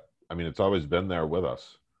it that? I mean, it's always been there with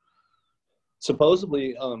us.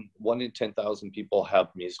 Supposedly, 1 in 10,000 people have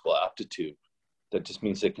musical aptitude. That just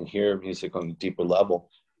means they can hear music on a deeper level.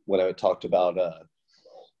 When I talked about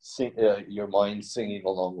your mind singing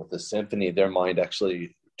along with the symphony, their mind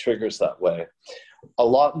actually triggers that way. A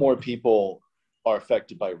lot more people are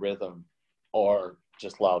affected by rhythm or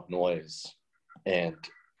just loud noise and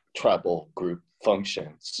tribal group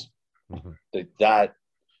functions. Mm-hmm. That,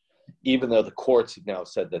 even though the courts have now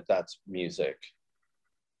said that that's music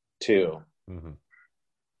too, mm-hmm.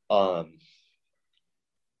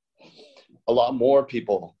 A lot more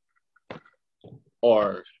people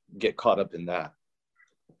get caught up in that.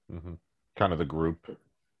 Mm-hmm. Kind of the group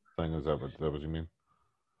thing. Is that what you mean?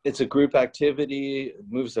 It's a group activity. It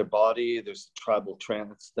moves their body. There's the tribal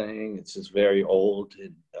trance thing. It's just very old.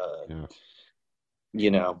 And,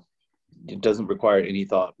 you know, it doesn't require any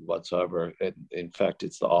thought whatsoever. And in fact,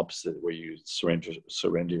 it's the opposite, where you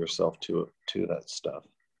surrender yourself to that stuff.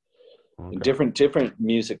 Okay. Different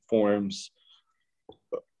music forms,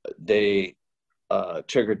 they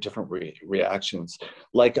trigger different reactions.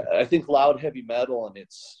 Like, I think loud heavy metal and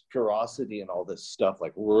its ferocity and all this stuff,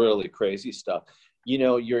 like really crazy stuff, you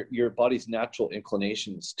know, your body's natural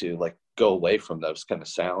inclination is to like go away from those kind of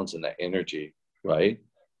sounds and that energy, right?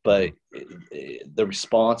 But the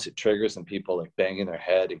response it triggers in people, like banging their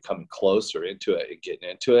head and coming closer into it and getting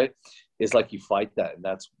into it, is like you fight that, and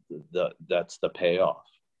that's the payoff.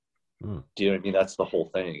 Do you know what I mean? That's the whole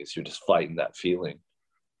thing, is you're just fighting that feeling.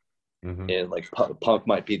 Mm-hmm. And like punk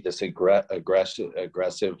might be this aggressive,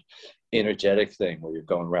 energetic thing where you're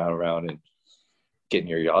going round and getting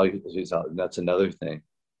your yahoos out, and that's another thing.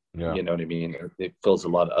 Yeah, you know what I mean? It fills a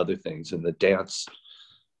lot of other things, and the dance,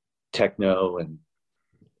 techno, and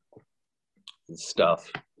stuff,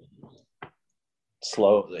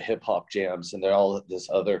 the hip hop jams, and they're all this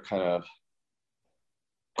other kind of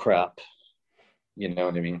crap. You know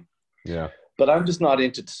what I mean? Yeah. But I'm just not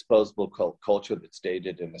into disposable culture that's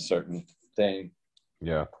dated in a certain thing.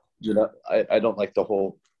 Yeah. You know, I don't like the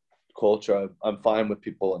whole culture. I'm fine with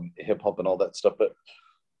people and hip hop and all that stuff, but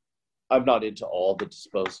I'm not into all the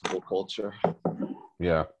disposable culture.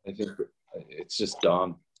 Yeah. I think it's just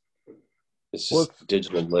dumb. It's just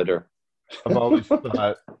digital litter. I've always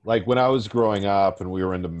thought, like when I was growing up and we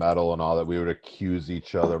were into metal and all that, we would accuse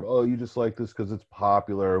each other of, oh, you just like this because it's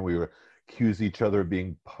popular. And we would accuse each other of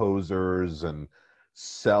being posers and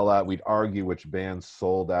sell out. We'd argue which bands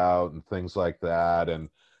sold out and things like that. And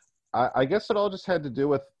I guess it all just had to do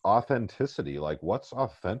with authenticity. Like, what's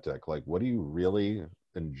authentic? Like, what do you really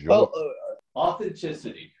enjoy? Well,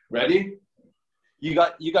 authenticity. Ready? You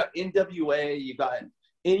got NWA. You got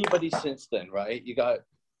anybody since then, right? You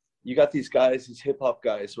got these guys, these hip hop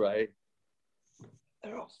guys, right?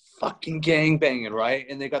 They're all fucking gangbanging, right?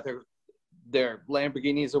 And they got their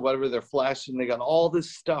Lamborghinis or whatever, they're flashing. They got all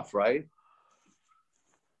this stuff, right?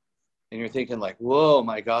 And you're thinking like, whoa,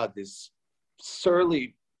 my God, this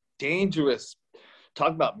surly, dangerous,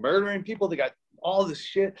 talking about murdering people. They got all this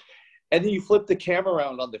shit. And then you flip the camera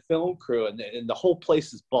around on the film crew, and the whole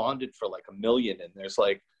place is bonded for like $1 million. And there's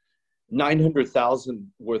like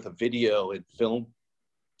 900,000 worth of video and film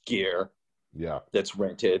gear that's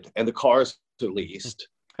rented, and the cars are leased.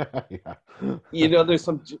 Yeah. You know, there's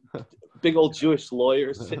some big old Jewish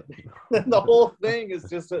lawyers sitting there. The whole thing is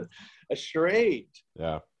just a charade.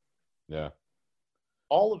 Yeah.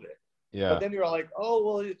 All of it. Yeah. But then you're like, oh,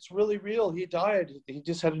 well, it's really real. He died. He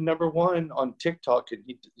just had a #1 on TikTok, and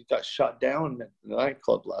he got shot down at the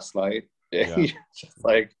nightclub last night. Yeah. Just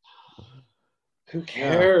like, who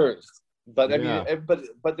cares? Yeah. But I mean,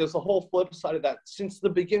 but there's a whole flip side of that. Since the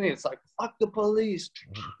beginning, it's like, fuck the police.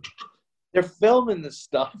 They're filming this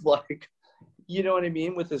stuff, like, you know what I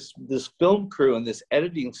mean, with this film crew and this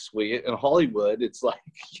editing suite in Hollywood. It's like,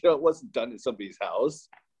 you know, it wasn't done in somebody's house.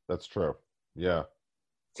 That's true. Yeah.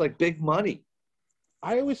 It's like big money.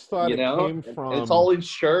 I always thought came from... It's all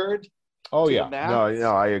insured. Oh, yeah.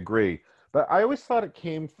 No, I agree. But I always thought it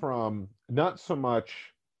came from not so much...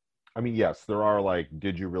 I mean, yes, there are like,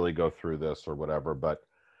 did you really go through this or whatever? But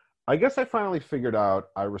I guess I finally figured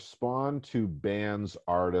out I respond to bands,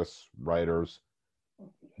 artists, writers.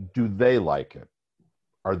 Do they like it?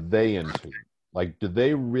 Are they into it? Like, do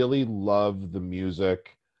they really love the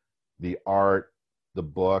music, the art, the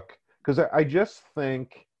book? Because I just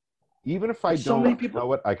think, even if I don't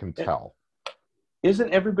know it, I can tell.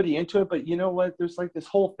 isn't everybody into it? But you know what? There's like this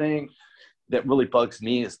whole thing that really bugs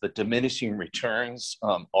me is the diminishing returns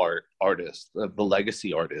artists, the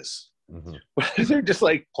legacy artists. Mm-hmm. They're just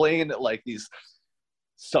like playing at like these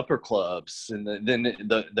supper clubs, and then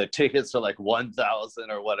the tickets are like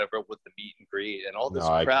 1,000 or whatever with the meet and greet and all this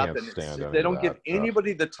crap. And they don't give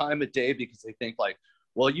anybody the time of day because they think like,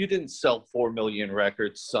 well, you didn't sell 4 million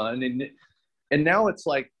records, son. And now it's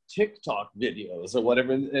like TikTok videos or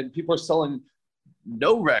whatever, and people are selling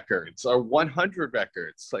no records or 100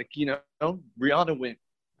 records. Like, you know, Rihanna went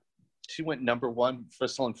 #1 for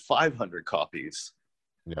selling 500 copies.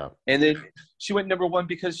 Yeah. And then she went #1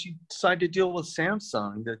 because she signed a deal with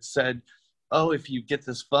Samsung that said, oh, if you get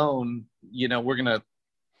this phone, you know, we're going to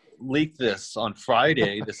leak this on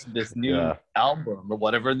Friday, this new album or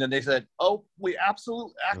whatever. And then they said, oh, we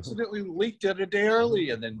accidentally leaked it a day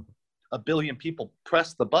early. And then a billion people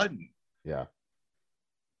pressed the button. Yeah.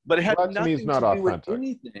 But it had nothing to do authentic. with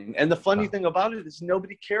anything. And the funny thing about it is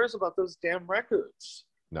nobody cares about those damn records.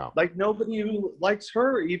 No. Like nobody who likes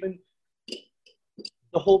her, even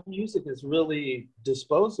the whole music is really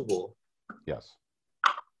disposable. Yes.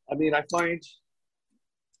 I mean, I find,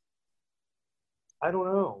 I don't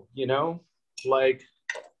know, you know, like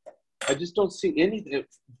I just don't see anything,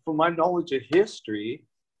 from my knowledge of history,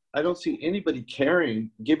 I don't see anybody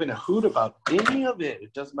giving a hoot about any of it.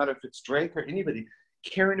 It doesn't matter if it's Drake or anybody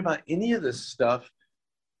caring about any of this stuff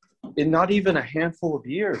in not even a handful of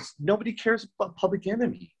years. Nobody cares about Public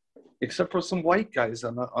Enemy except for some white guys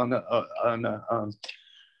on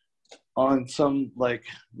some like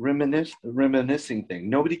reminiscing thing.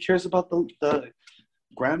 Nobody cares about the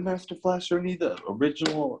Grandmaster Flash or any of the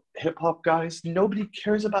original hip hop guys. Nobody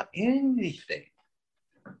cares about anything.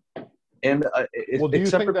 And well, do you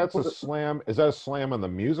think that's a slam? Is that a slam on the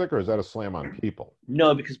music or is that a slam on people?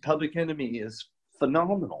 No, because Public Enemy is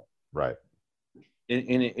phenomenal. Right.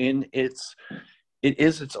 It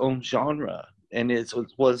is its own genre, and it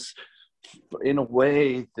was in a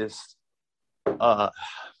way this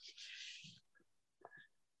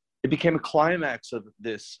it became a climax of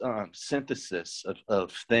this synthesis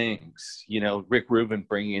of things. You know, Rick Rubin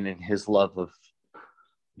bringing in his love of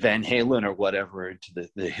Van Halen or whatever into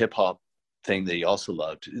the hip hop thing that he also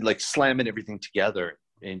loved, like slamming everything together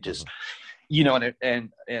and just, you know,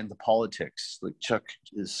 and the politics. Like Chuck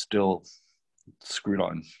is still screwed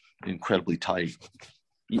on incredibly tight.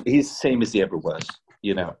 He's the same as he ever was,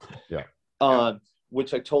 you know. Yeah.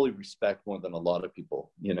 Which I totally respect more than a lot of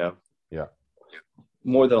people, you know. Yeah.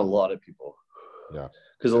 More than a lot of people. Yeah.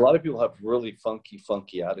 Because a lot of people have really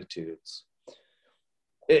funky attitudes.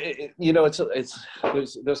 You know,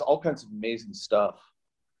 there's all kinds of amazing stuff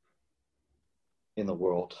in the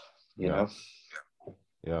world, you know.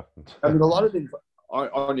 Yeah. I mean, a lot of things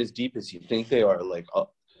aren't as deep as you think they are. Like,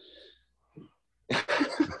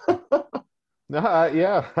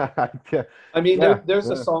 yeah. I mean, there's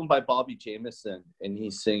a song by Bobby Jameson, and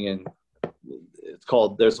he's singing. It's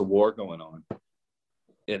called "There's a War Going On,"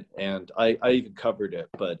 and I even covered it.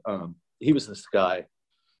 But he was this guy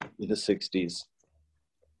in the '60s.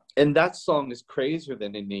 And that song is crazier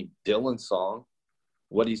than any Dylan song.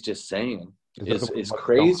 What he's just saying is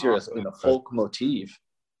crazier in a folk motif.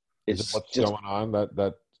 It's what's just going on.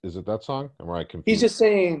 That is it. That song? Am I confused? He's just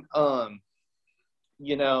saying,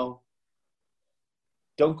 you know,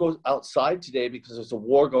 don't go outside today because there's a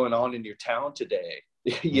war going on in your town today.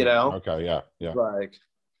 You know? Okay. Yeah. Yeah. Like,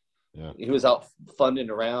 yeah. He was out funning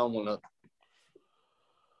around when a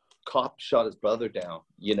cop shot his brother down,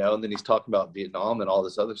 you know, and then he's talking about Vietnam and all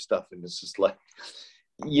this other stuff, and it's just like,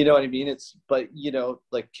 you know what I mean? But you know,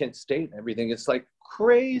 like Kent State and everything, it's like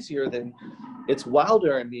crazier than, it's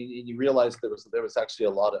wilder. I mean, and you realize there was actually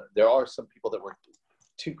there are some people that were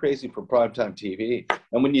too crazy for primetime TV.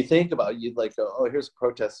 And when you think about it, you'd like, oh, here's a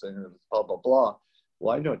protest and blah blah blah.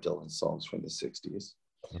 Well, I know Dylan's songs from the '60s.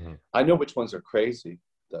 Mm-hmm. I know which ones are crazy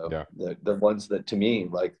though. Yeah. The ones that, to me,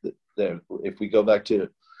 like if we go back to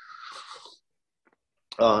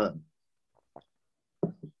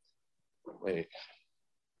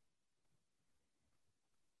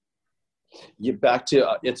you back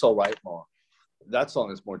to It's All Right, Mom. That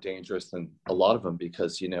song is more dangerous than a lot of them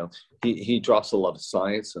because, you know, he drops a lot of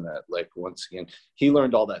science in that. Like, once again, he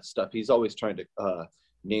learned all that stuff. He's always trying to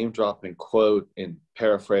name drop and quote and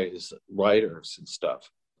paraphrase writers and stuff,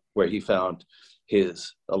 where he found a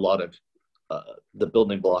lot of the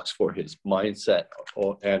building blocks for his mindset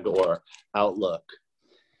or outlook.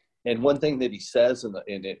 And one thing that he says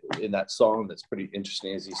in that song that's pretty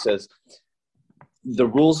interesting is he says, the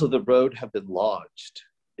rules of the road have been lodged.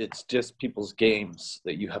 It's just people's games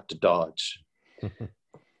that you have to dodge.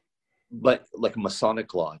 But like a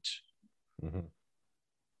Masonic lodge. Mm-hmm.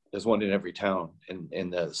 There's one in every town in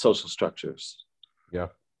the social structures. Yeah.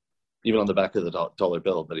 Even on the back of the dollar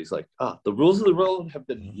bill. But he's like, the rules of the road have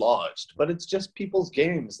been lodged, but it's just people's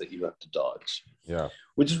games that you have to dodge. Yeah.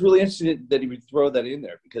 Which is really interesting that he would throw that in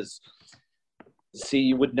there because, see,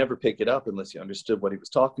 you would never pick it up unless you understood what he was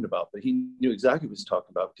talking about. But he knew exactly what he was talking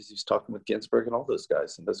about because he was talking with Ginsburg and all those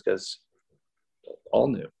guys. And those guys all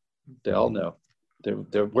knew. They all know. They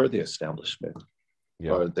were the establishment.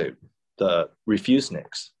 Yeah. Or the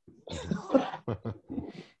refuseniks.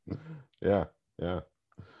 Yeah.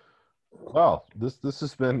 Well, this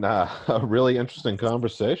has been a really interesting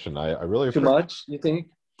conversation. I really too much. You think?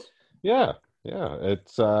 Yeah.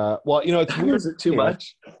 It's well, it's weird. Is it too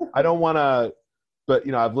much? I don't want to, but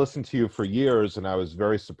I've listened to you for years, and I was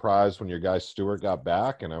very surprised when your guy Stuart got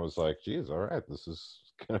back, and I was like, "Geez, all right, this is."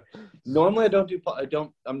 Normally, I don't do.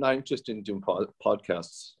 I'm not interested in doing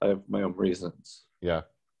podcasts. I have my own reasons. Yeah.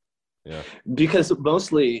 Because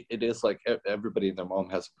mostly it is like everybody and their mom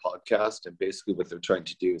has a podcast, and basically what they're trying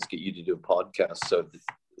to do is get you to do a podcast. So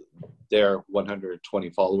their 120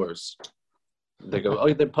 followers, they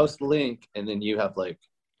go, they post the link, and then you have like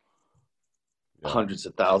hundreds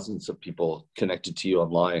of thousands of people connected to you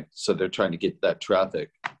online. So they're trying to get that traffic.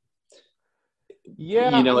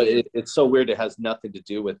 Yeah, it's so weird. It has nothing to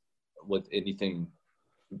do with anything.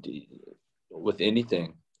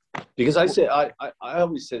 Because I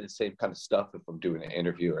always say the same kind of stuff if I'm doing an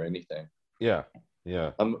interview or anything. Yeah.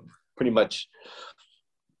 I'm pretty much,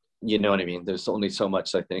 you know what I mean? There's only so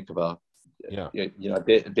much I think about. Yeah. I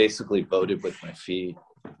basically voted with my feet.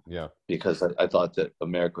 Yeah. Because I thought that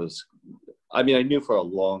America was, I knew for a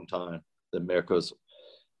long time that America was,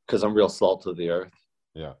 because I'm real salt of the earth.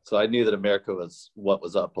 Yeah. So I knew that America was what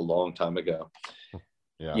was up a long time ago.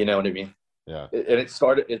 Yeah. You know what I mean? Yeah. And it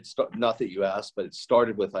started, not that you asked, but it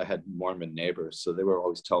started with, I had Mormon neighbors. So they were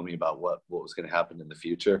always telling me about what was going to happen in the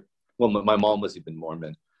future. Well, my mom was even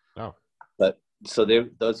Mormon. Oh. But so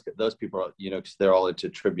those people are, because they're all into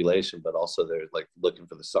tribulation, but also they're like looking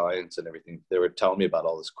for the signs and everything. They were telling me about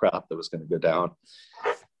all this crap that was going to go down.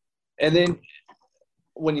 And then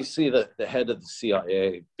when you see the head of the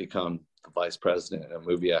CIA become the vice president and a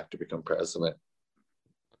movie actor become president,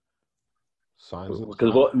 because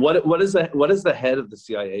what does the head of the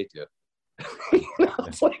CIA do?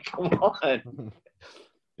 It's like, come on.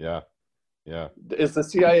 Yeah. Is the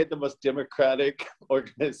CIA the most democratic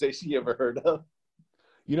organization you ever heard of?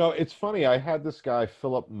 It's funny. I had this guy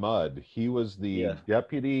Philip Mudd. He was the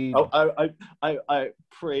deputy. Oh, I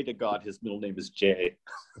pray to God his middle name is Jay.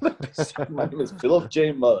 My name is Philip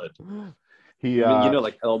J. Mudd. He,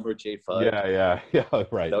 like Elmer J. Fudd. Yeah,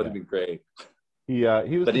 right. That would have been great. He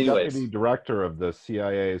was the deputy director of the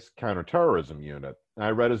CIA's counterterrorism unit. And I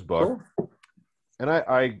read his book, and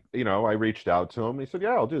I reached out to him. And he said,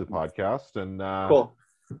 "Yeah, I'll do the podcast." And cool.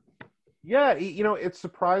 Yeah, it's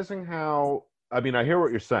surprising how. I hear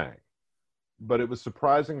what you're saying, but it was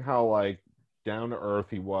surprising how like down to earth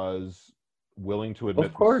he was, willing to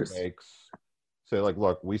admit mistakes. Say like,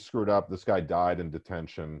 "Look, we screwed up. This guy died in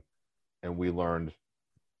detention, and we learned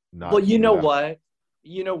not." Well, you know what?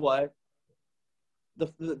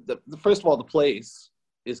 The first of all, the place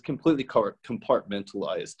is completely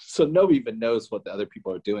compartmentalized, so nobody even knows what the other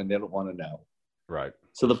people are doing. They don't want to know. Right.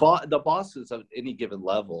 So the bosses at any given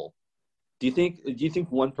level. Do you think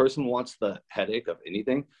one person wants the headache of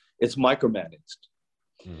anything? It's micromanaged.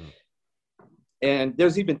 Mm-hmm. And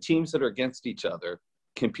there's even teams that are against each other,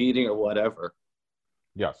 competing or whatever.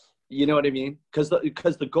 Yes. You know what I mean? Because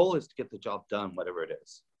the goal is to get the job done, whatever it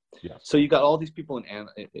is. Yes. So you got all these people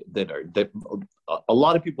that a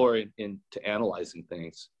lot of people are into analyzing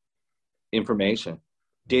things, information,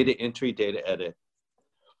 data entry, data edit.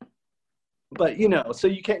 But so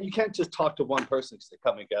you can't just talk to one person because they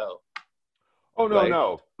come and go. Oh no, right?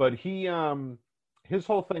 No. But he his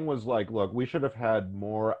whole thing was like, look, we should have had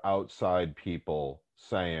more outside people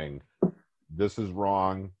saying, this is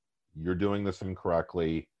wrong, you're doing this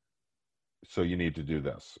incorrectly, so you need to do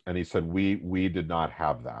this. And he said, we did not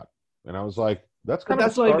have that. And I was like, that's kind of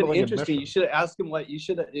a startling not even interesting. admission. You should have asked him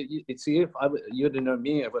see, if you would have known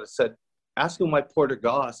me, I would have said, ask him why Porter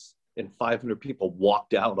Goss and 500 people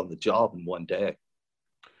walked out on the job in one day.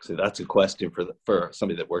 So that's a question for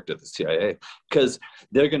somebody that worked at the CIA, because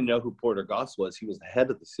they're going to know who Porter Goss was. He was the head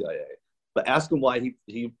of the CIA. But ask him why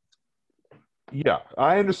he. Yeah,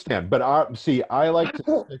 I understand. But I like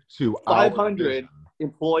to stick to 500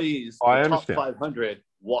 employees. I the understand. Top 500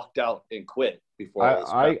 walked out and quit before.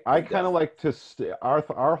 I kind of like to.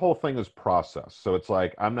 Our whole thing is process. So it's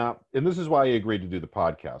like I'm not, and this is why I agreed to do the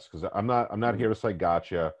podcast, because I'm not here to say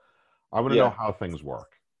gotcha. I want to know how things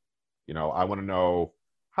work. I want to know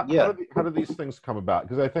How do these things come about?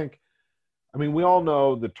 Because I mean, we all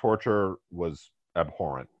know that torture was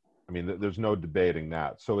abhorrent. I mean, there's no debating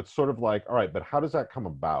that. So it's sort of like, all right, but how does that come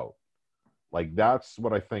about? Like, that's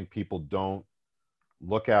what I think people don't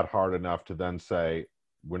look at hard enough to then say,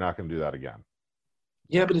 we're not going to do that again.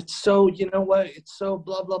 Yeah, but it's so, you know what? It's so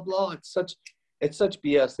blah, blah, blah. It's such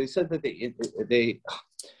BS. They said that they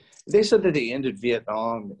said that they ended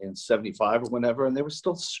Vietnam in 75 or whenever, and they were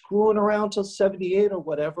still screwing around till 78 or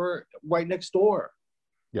whatever, right next door.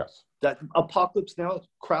 Yes. That Apocalypse Now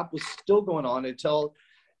crap was still going on until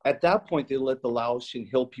at that point they let the Laotian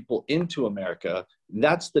Hill people into America. And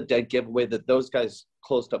that's the dead giveaway that those guys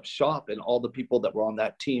closed up shop and all the people that were on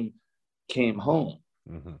that team came home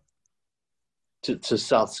to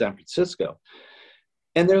South San Francisco.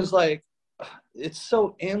 And there's like, it's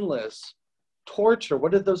so endless. Torture.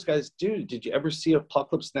 What did those guys do? Did you ever see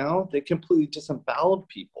Apocalypse Now? They completely disemboweled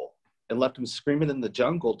people and left them screaming in the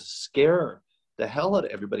jungle to scare the hell out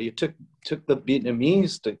of everybody. It took the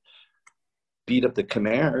Vietnamese to beat up the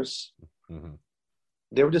Khmers.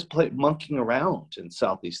 They were just monkeying around in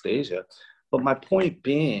Southeast Asia. But my point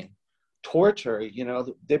being, torture, you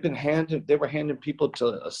know, they were handing people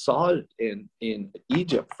to Assad in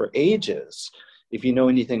Egypt for ages. If you know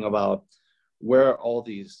anything about where all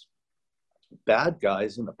these bad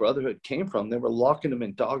guys in the Brotherhood came from, they were locking them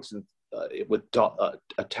in dogs and with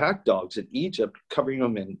attack dogs in Egypt, covering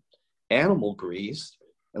them in animal grease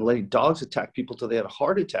and letting dogs attack people till they had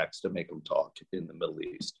heart attacks to make them talk in the Middle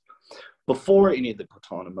East. Before any of the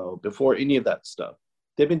Guantanamo, before any of that stuff,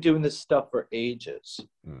 they've been doing this stuff for ages.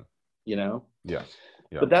 You know? Yes.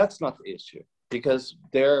 Yeah. But that's not the issue, because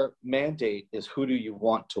their mandate is, who do you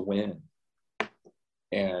want to win?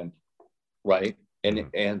 And right,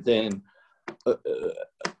 and then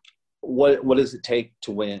what does it take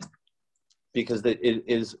to win? Because it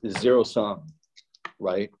is zero sum,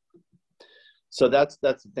 right? So that's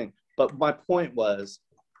the thing. But my point was,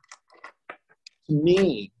 to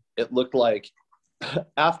me, it looked like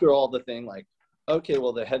after all the thing, like, okay,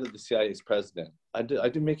 well, the head of the CIA is president. I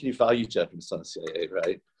didn't make any value judgments on the CIA,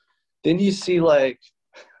 right? Then you see, like,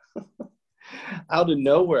 out of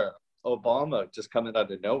nowhere, Obama just coming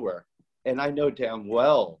out of nowhere. And I know damn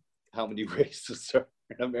well how many racists are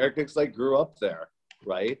in America because I grew up there,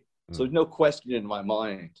 right? So there's no question in my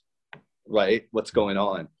mind, right, what's going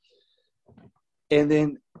on. And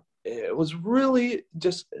then it was really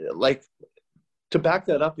just like, to back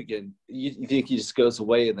that up again, you think he just goes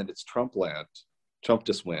away and then it's Trump land. Trump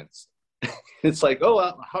just wins. It's like,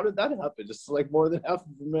 oh, how did that happen? Just like more than half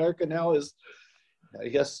of America now is, I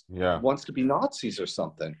guess, wants to be Nazis or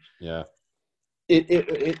something. Yeah.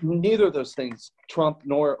 Neither of those things, Trump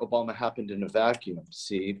nor Obama, happened in a vacuum.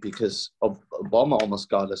 See, because Obama almost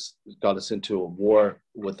got us into a war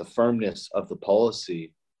with the firmness of the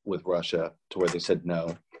policy with Russia, to where they said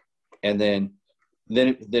no, and then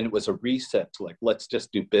it was a reset to, like, let's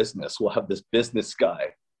just do business. We'll have this business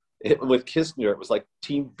guy. With Kissinger, it was like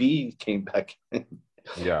Team B came back in.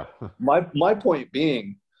 Yeah. My point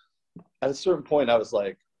being, at a certain point, I was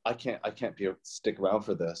like, I can't stick around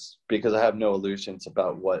for this, because I have no illusions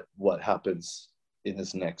about what happens in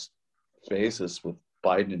this next phases with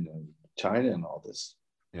Biden and China and all this.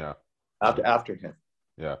 Yeah. After him.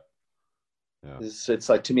 Yeah. Yeah. It's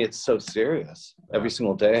like, to me, it's so serious every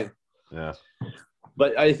single day. Yeah.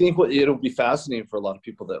 But I think it'll be fascinating for a lot of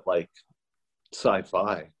people that like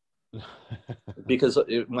sci-fi, because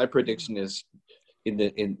my prediction is in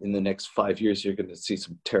the next 5 years, you're going to see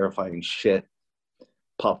some terrifying shit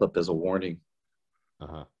pop up as a warning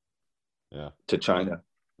to China.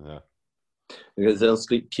 Yeah. Because they'll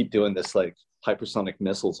keep doing this, like hypersonic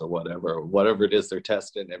missiles or whatever it is they're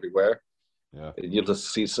testing everywhere. Yeah. And you'll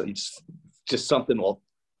just see just something will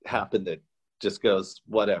happen that just goes,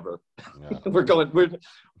 whatever. Yeah.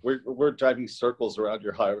 we're driving circles around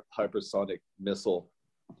your hypersonic missile.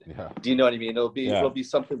 Yeah. Do you know what I mean? It'll be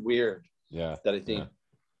something weird. Yeah. That I think,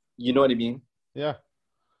 you know what I mean? Yeah.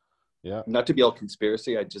 Yeah. Not to be all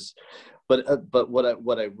conspiracy. But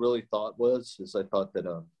what I really thought is I thought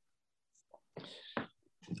that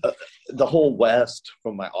the whole West,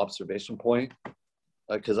 from my observation point,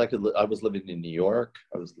 because I was living in New York,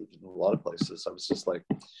 I was living in a lot of places. I was just like,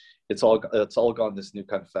 it's all gone this new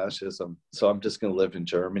kind of fascism. So I'm just going to live in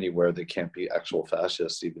Germany, where they can't be actual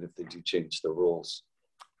fascists, even if they do change the rules.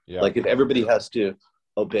 Yeah. Like, if everybody has to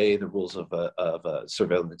obey the rules of a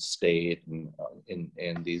surveillance state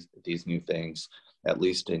and these new things, at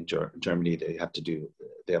least in Germany, they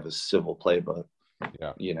have a civil playbook.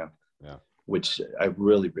 Yeah. You know. Yeah. Which I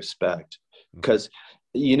really respect, because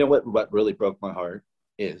you know what really broke my heart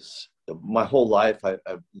is my whole life,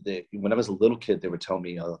 when I was a little kid, they would tell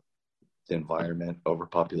me the environment,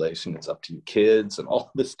 overpopulation, it's up to you kids and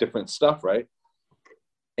all this different stuff, right?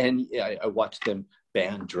 And yeah, I watched them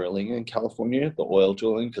ban drilling in California, the oil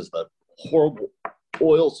drilling, because the horrible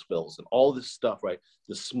oil spills and all this stuff, right?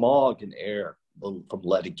 The smog in air from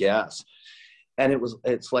leaded gas. And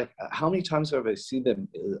it's like, how many times have I seen them,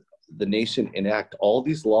 the nation enact all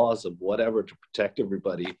these laws of whatever to protect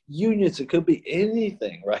everybody, unions, it could be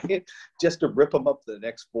anything, right? Just to rip them up for the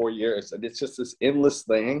next 4 years. And it's just this endless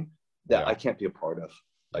thing that I can't be a part of.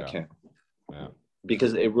 I can't. Yeah.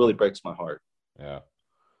 Because it really breaks my heart. Yeah.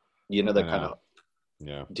 You know, that kind of.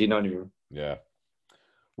 Yeah. Do you know what I mean? Yeah.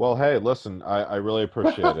 Well, hey, listen, I really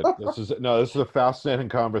appreciate it. This is a fascinating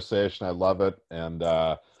conversation. I love it. And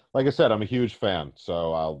like I said, I'm a huge fan,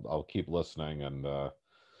 so I'll keep listening. And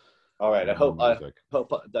all right, I hope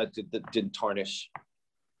that didn't tarnish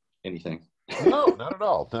anything. No, not at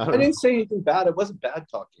all. I didn't say anything bad. It wasn't bad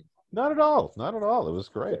talking. Not at all. Not at all. It was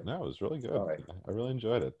great. No, it was really good. Right. I really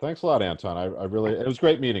enjoyed it. Thanks a lot, Anton. It was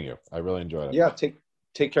great meeting you. I really enjoyed it. Yeah, take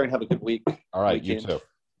care and have a good week. All right, weekend. You too.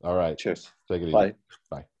 All right. Cheers. Take it easy. Bye.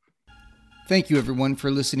 Bye. Thank you, everyone,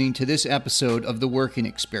 for listening to this episode of The Working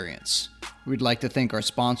Experience. We'd like to thank our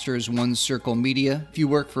sponsors, One Circle Media. If you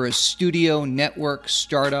work for a studio, network,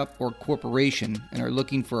 startup, or corporation and are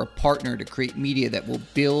looking for a partner to create media that will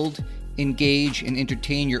build, engage, and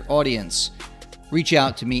entertain your audience, reach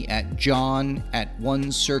out to me at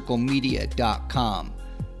john@onecirclemedia.com.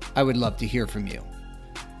 I would love to hear from you.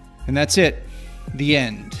 And that's it. The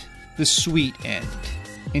end. The sweet end.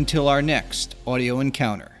 Until our next audio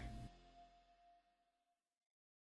encounter.